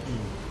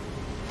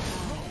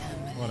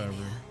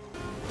 whatever.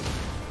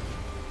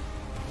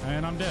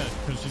 And I'm dead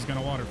because she's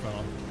gonna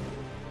waterfall.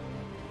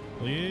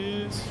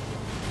 Please?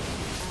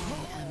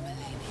 I am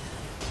Melania.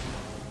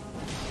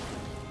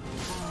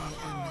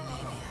 I am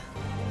Melania.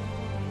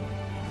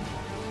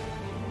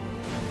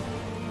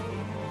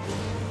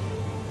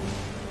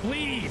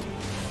 Bleed!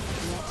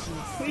 Let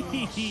your flesh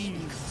be Please!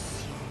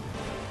 consumed.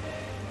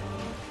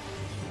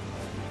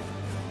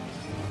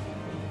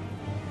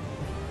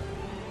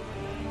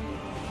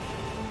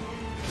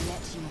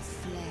 Let your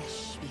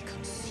flesh be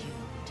consumed.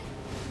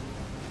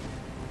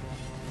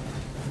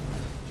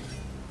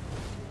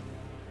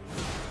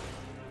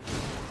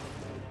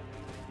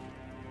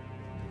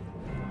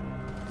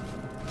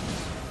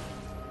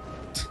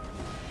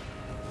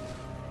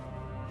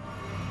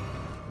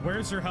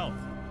 Where's your health?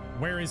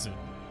 Where is it?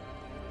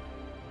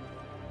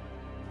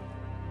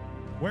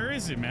 Where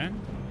is it, man?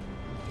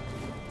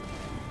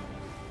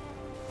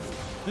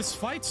 This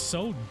fight's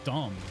so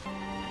dumb.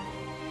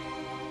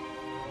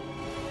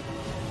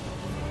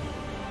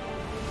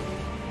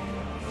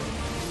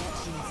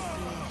 Let your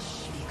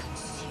flesh be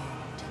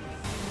consumed.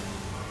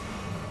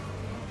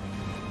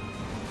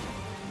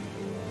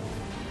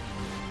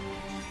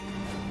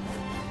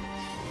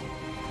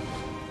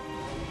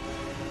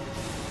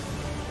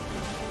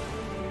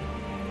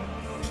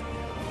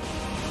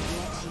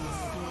 Let your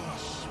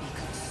flesh be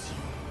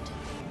consumed.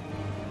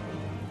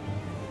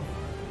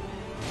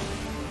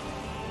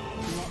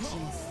 Let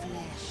your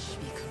flesh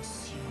be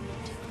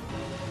consumed.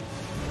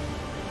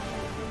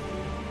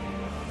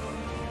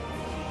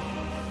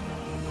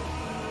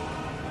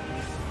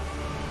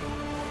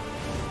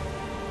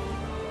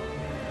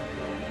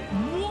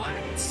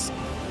 What?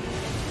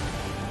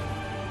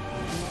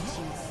 Let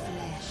your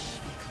flesh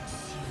be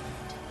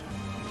consumed.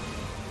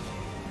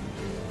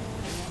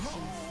 Let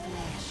your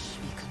flesh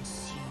be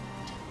consumed.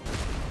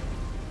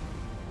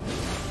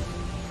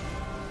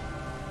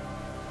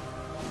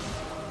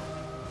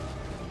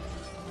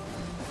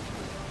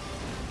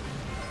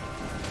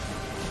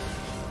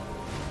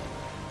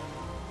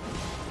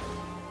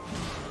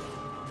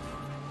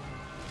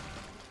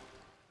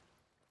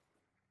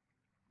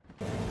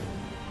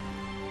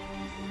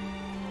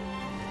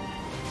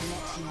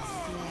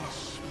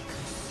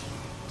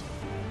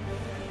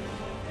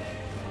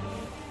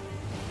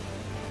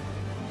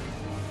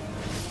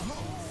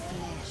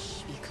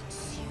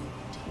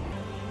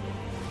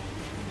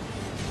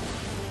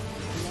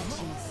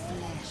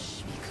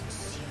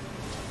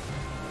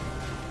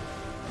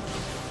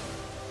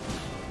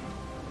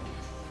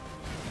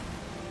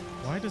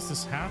 does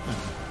this happen?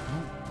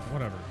 Oh,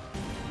 whatever.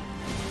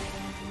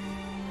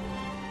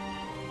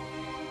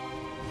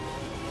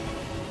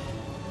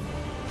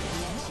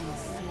 Let your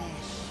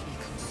flesh be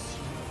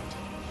consumed.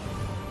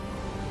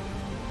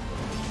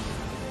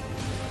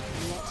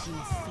 Let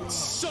your flesh.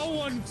 So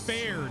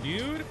unfair,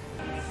 dude.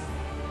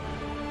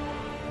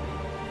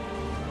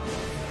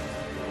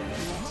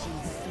 Let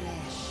your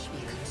flesh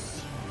be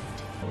consumed.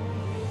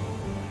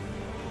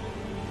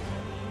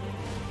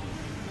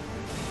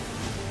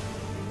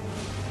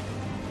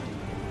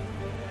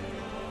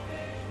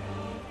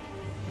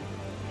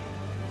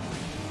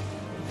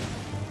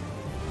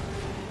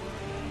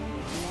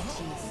 Let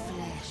your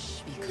flesh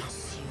be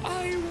consumed.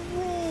 I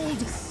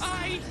rolled.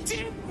 I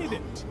did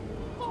it.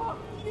 Fuck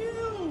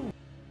you.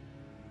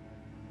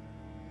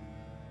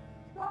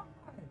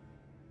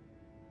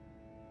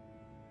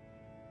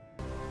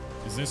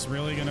 Is this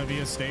really gonna be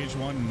a stage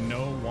 1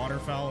 no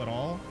waterfowl at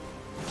all?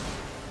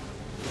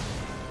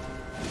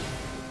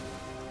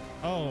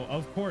 Oh,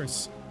 of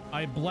course.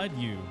 I bled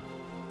you.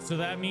 So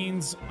that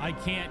means I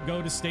can't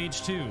go to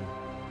stage 2,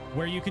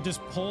 where you could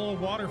just pull a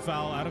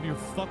waterfowl out of your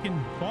fucking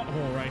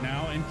butthole right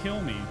now and kill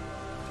me.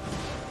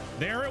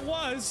 There it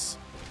was.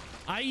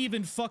 I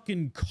even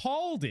fucking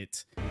called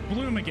it.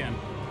 Bloom again.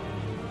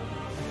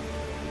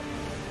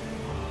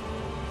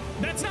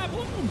 That's not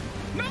Bloom.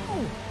 No,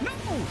 no,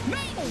 no,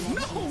 no,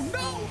 no,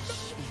 no.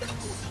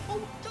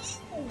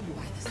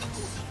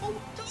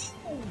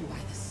 By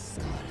the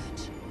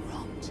scarlet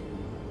rot.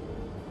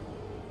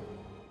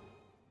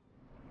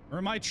 Or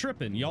am I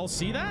tripping? Y'all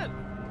see that?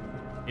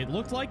 It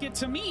looked like it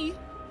to me.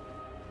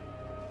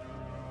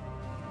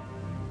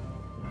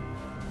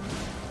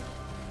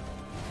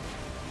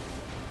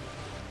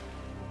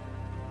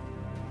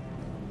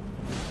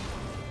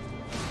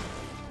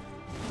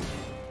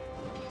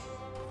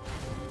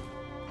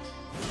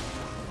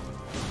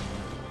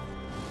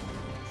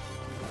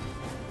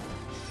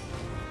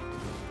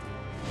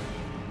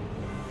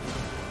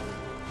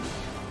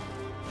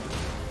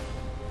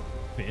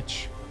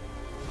 Bitch.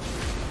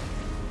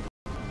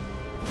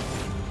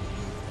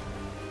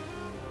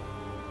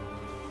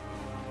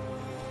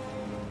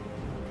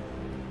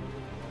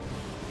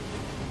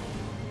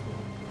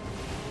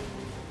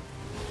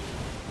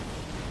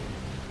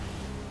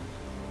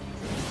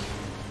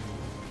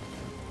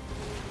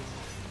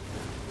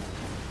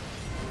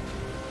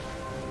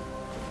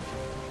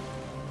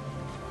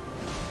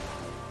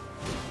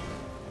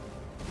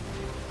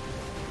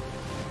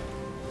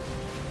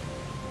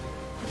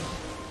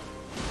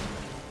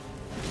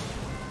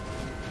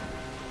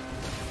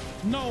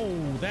 No,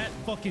 that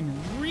fucking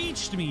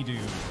reached me, dude.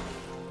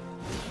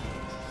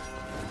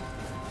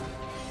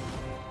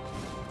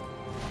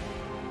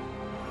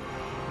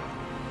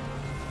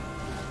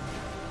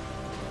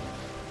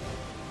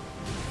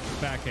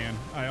 Backhand.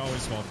 I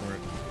always fall for it.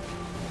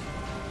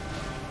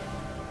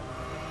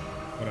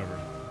 Whatever.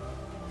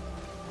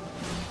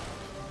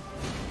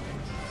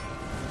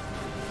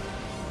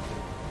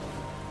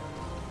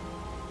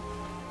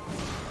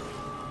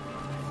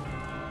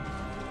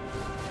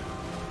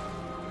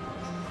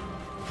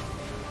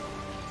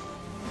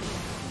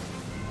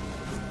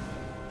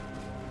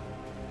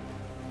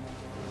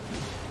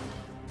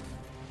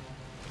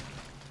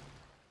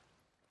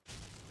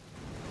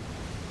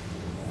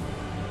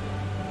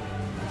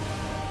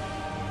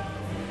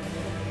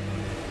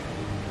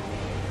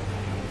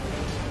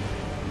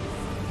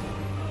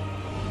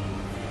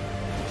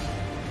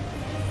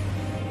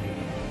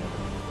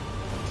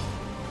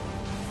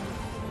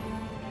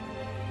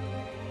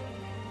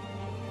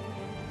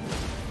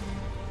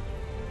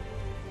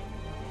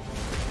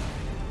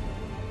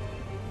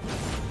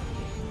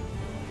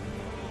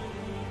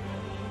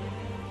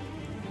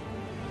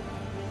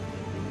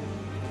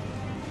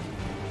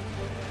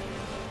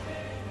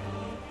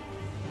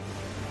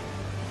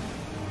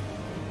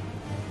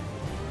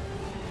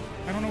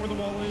 I don't know where the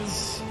wall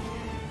is.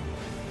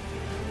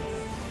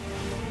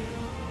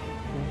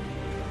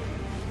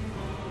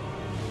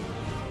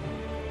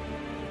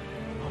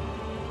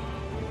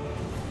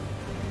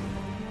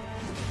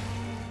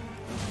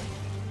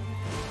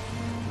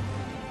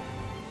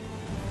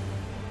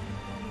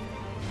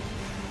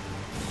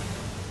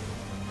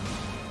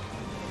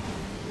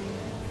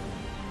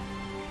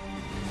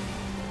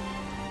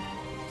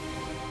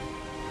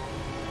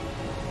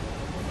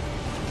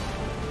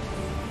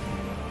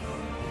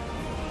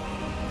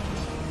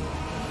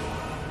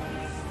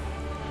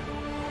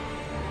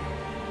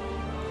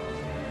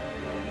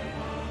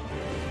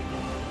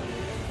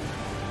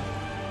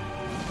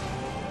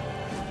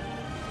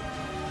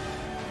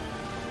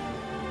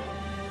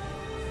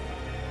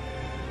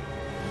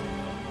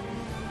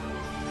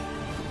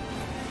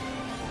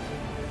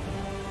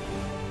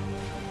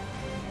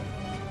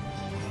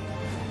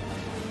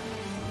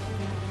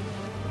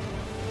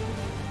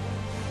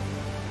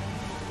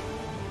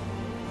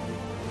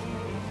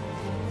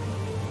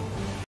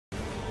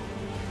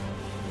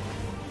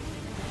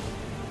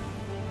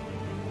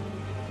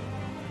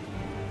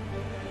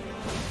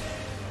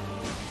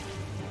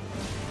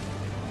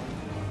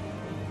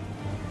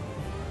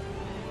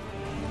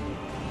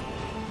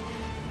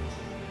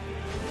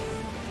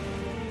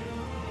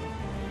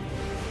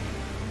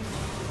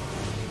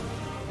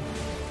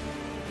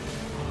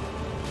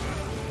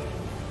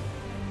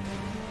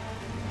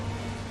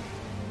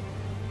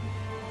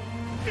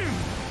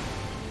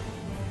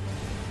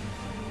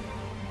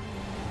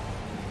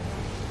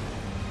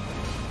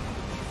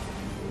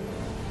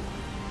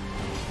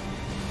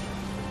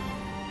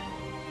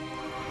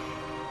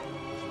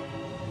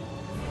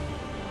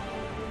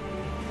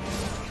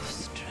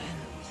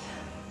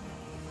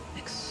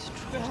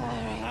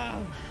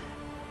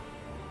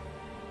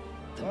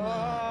 The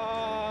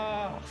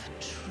mark of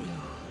a true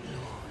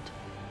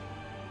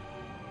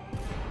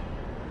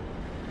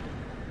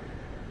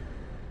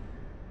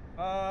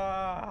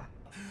lord.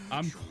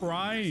 I'm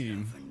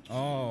crying.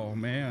 Oh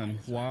man.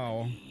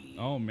 Wow.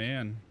 Oh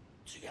man.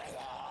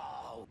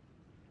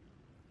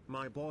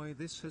 My boy,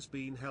 this has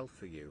been hell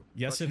for you.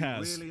 Yes, but it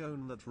has. You really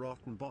own that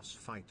rotten boss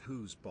fight.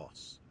 Who's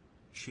boss?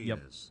 She Yep.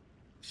 is.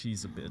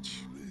 She's a bitch.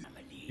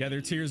 Yeah,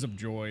 they're tears of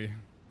joy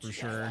for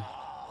sure.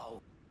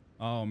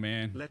 Oh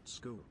man. Let's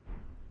go.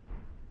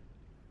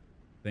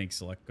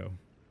 Thanks, Selectco.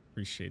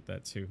 Appreciate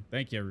that too.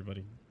 Thank you,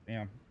 everybody.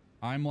 Damn.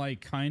 I'm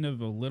like kind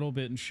of a little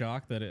bit in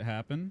shock that it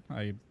happened.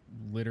 I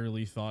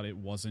literally thought it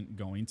wasn't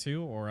going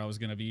to, or I was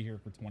going to be here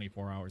for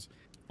 24 hours.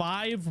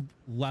 5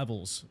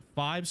 levels,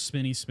 5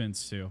 spinny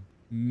spins too.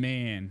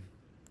 Man,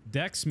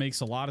 Dex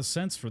makes a lot of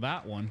sense for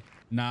that one.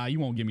 Nah, you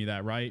won't give me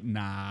that, right?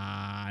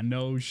 Nah,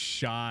 no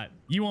shot.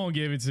 You won't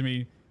give it to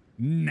me.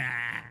 Nah.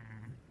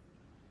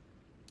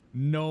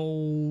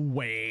 No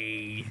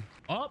way.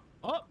 Up,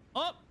 up,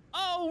 up.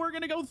 Oh, we're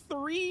going to go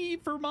 3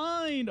 for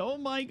mine. Oh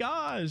my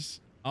gosh.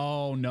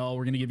 Oh no,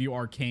 we're going to give you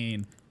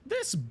Arcane.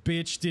 This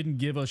bitch didn't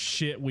give us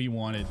shit we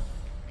wanted.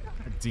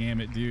 God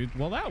damn it, dude.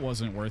 Well, that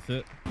wasn't worth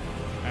it.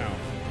 Ow.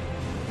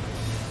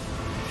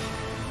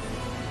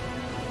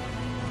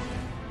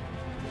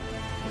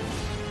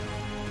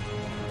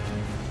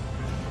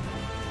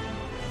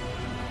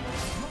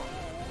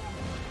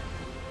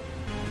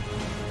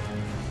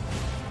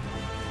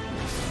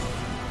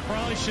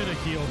 Probably should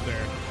have healed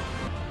there.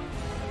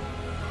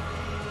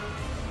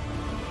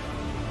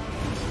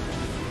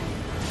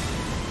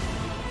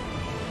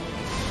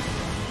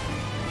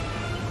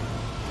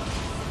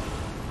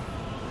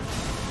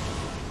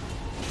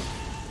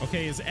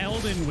 Okay, is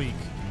Elden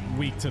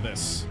weak to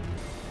this?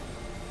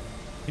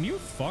 Can you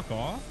fuck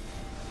off?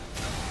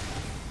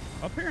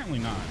 Apparently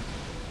not.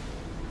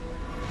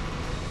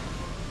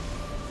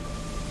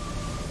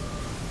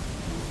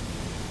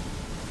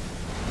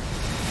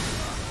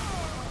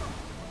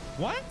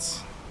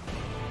 What?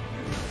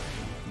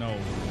 No.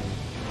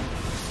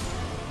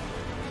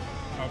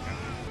 Okay.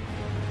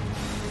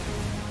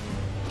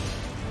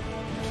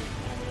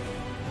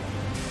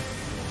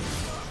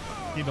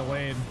 He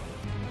delayed.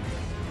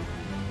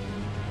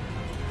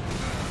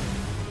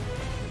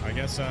 I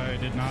guess I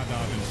did not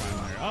dodge in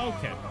time there.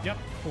 Okay. Yep.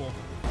 Cool.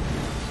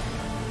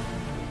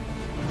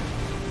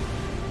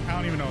 I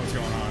don't even know what's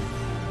going on.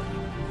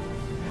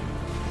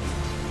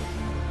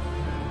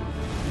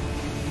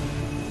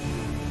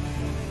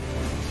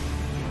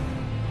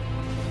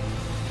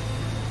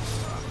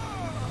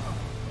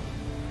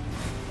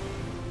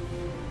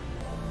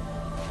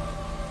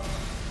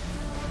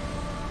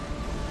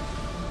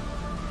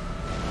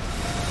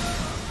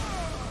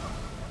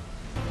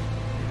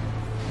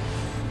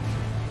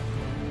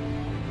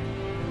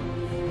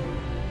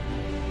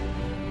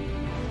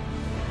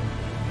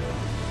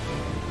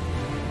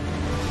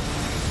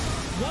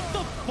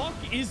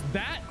 Is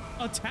that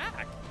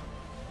attack?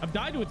 I've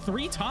died to it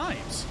 3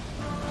 times.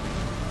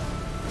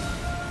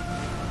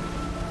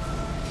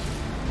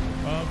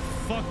 Of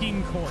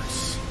fucking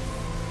course.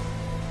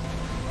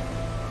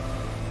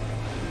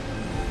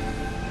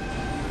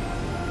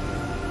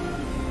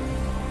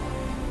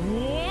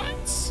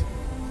 What?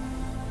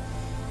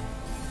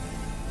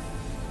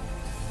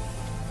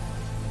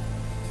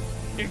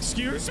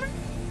 Excuse me?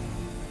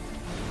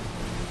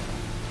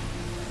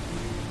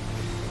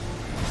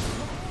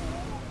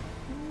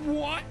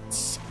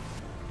 What?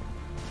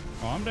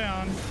 Calm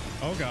down.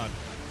 Oh, God.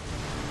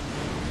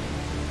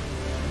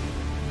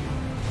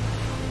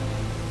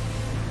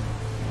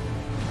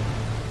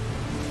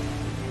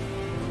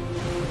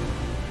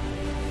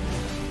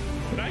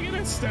 Can I get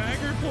a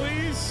stagger,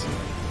 please?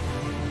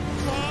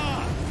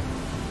 Fuck.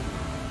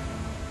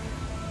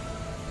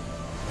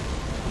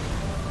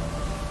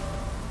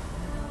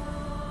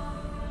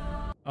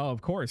 Oh,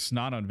 of course,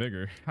 not on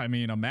Vigor. I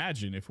mean,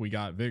 imagine if we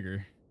got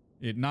Vigor.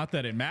 Not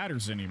that it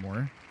matters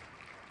anymore.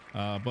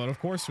 But of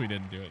course we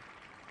didn't do it.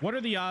 What are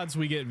the odds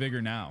we get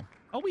Vigor now?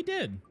 Oh, we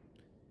did.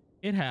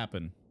 It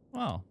happened.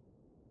 Well,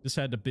 just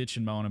had to bitch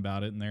and moan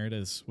about it, and there it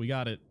is. We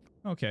got it.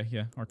 Okay,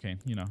 yeah, Arcane.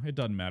 You know, it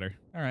doesn't matter.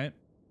 All right.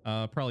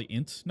 Probably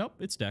Int. Nope,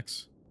 it's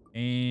Dex.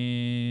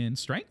 And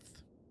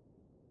Strength?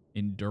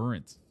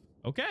 Endurance.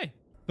 Okay.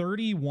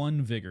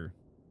 31 Vigor.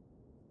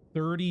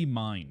 30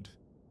 Mind.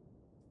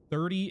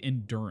 30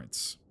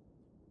 Endurance.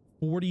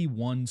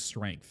 41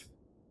 Strength.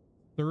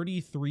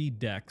 33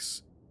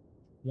 Dex.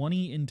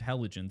 20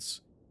 Intelligence,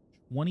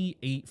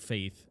 28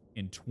 Faith,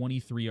 and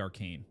 23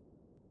 Arcane.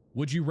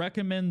 Would you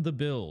recommend the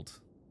build?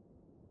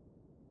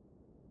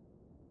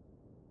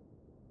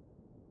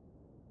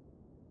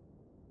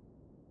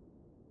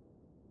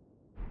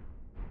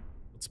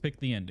 Let's pick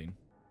the ending.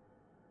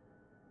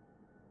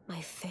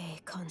 My fair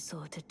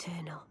consort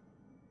eternal.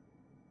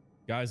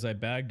 Guys, I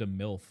bagged a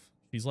MILF.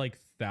 She's like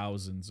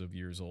thousands of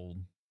years old.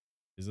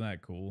 Isn't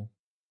that cool?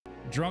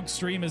 Drunk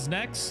stream is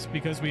next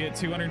because we hit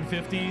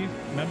 250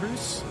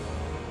 members.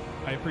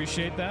 I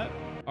appreciate that.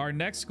 Our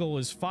next goal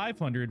is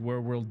 500, where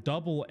we'll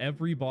double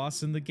every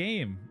boss in the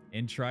game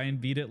and try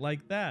and beat it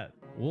like that.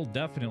 We'll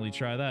definitely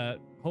try that.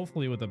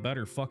 Hopefully with a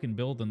better fucking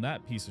build than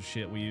that piece of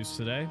shit we used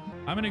today.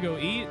 I'm gonna go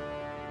eat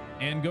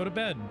and go to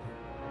bed.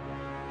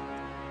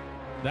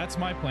 That's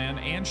my plan.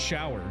 And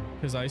shower,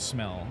 because I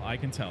smell. I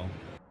can tell.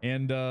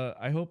 And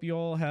I hope you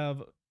all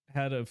have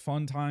had a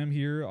fun time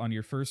here on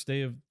your first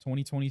day of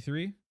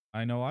 2023.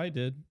 I know I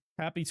did.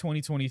 Happy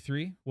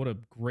 2023. What a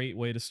great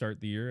way to start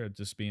the year of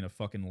just being a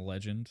fucking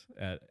legend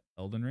at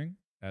Elden Ring,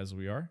 as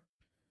we are.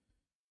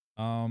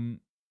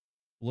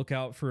 Look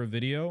out for a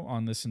video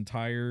on this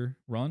entire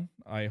run.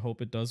 I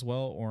hope it does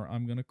well, or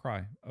I'm gonna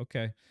cry.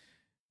 Okay.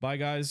 Bye,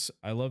 guys.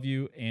 I love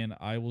you, and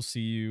I will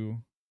see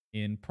you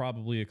in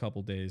probably a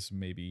couple days,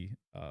 maybe,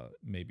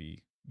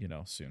 you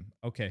know, soon.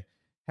 Okay.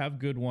 Have a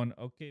good one.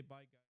 Okay, bye, guys.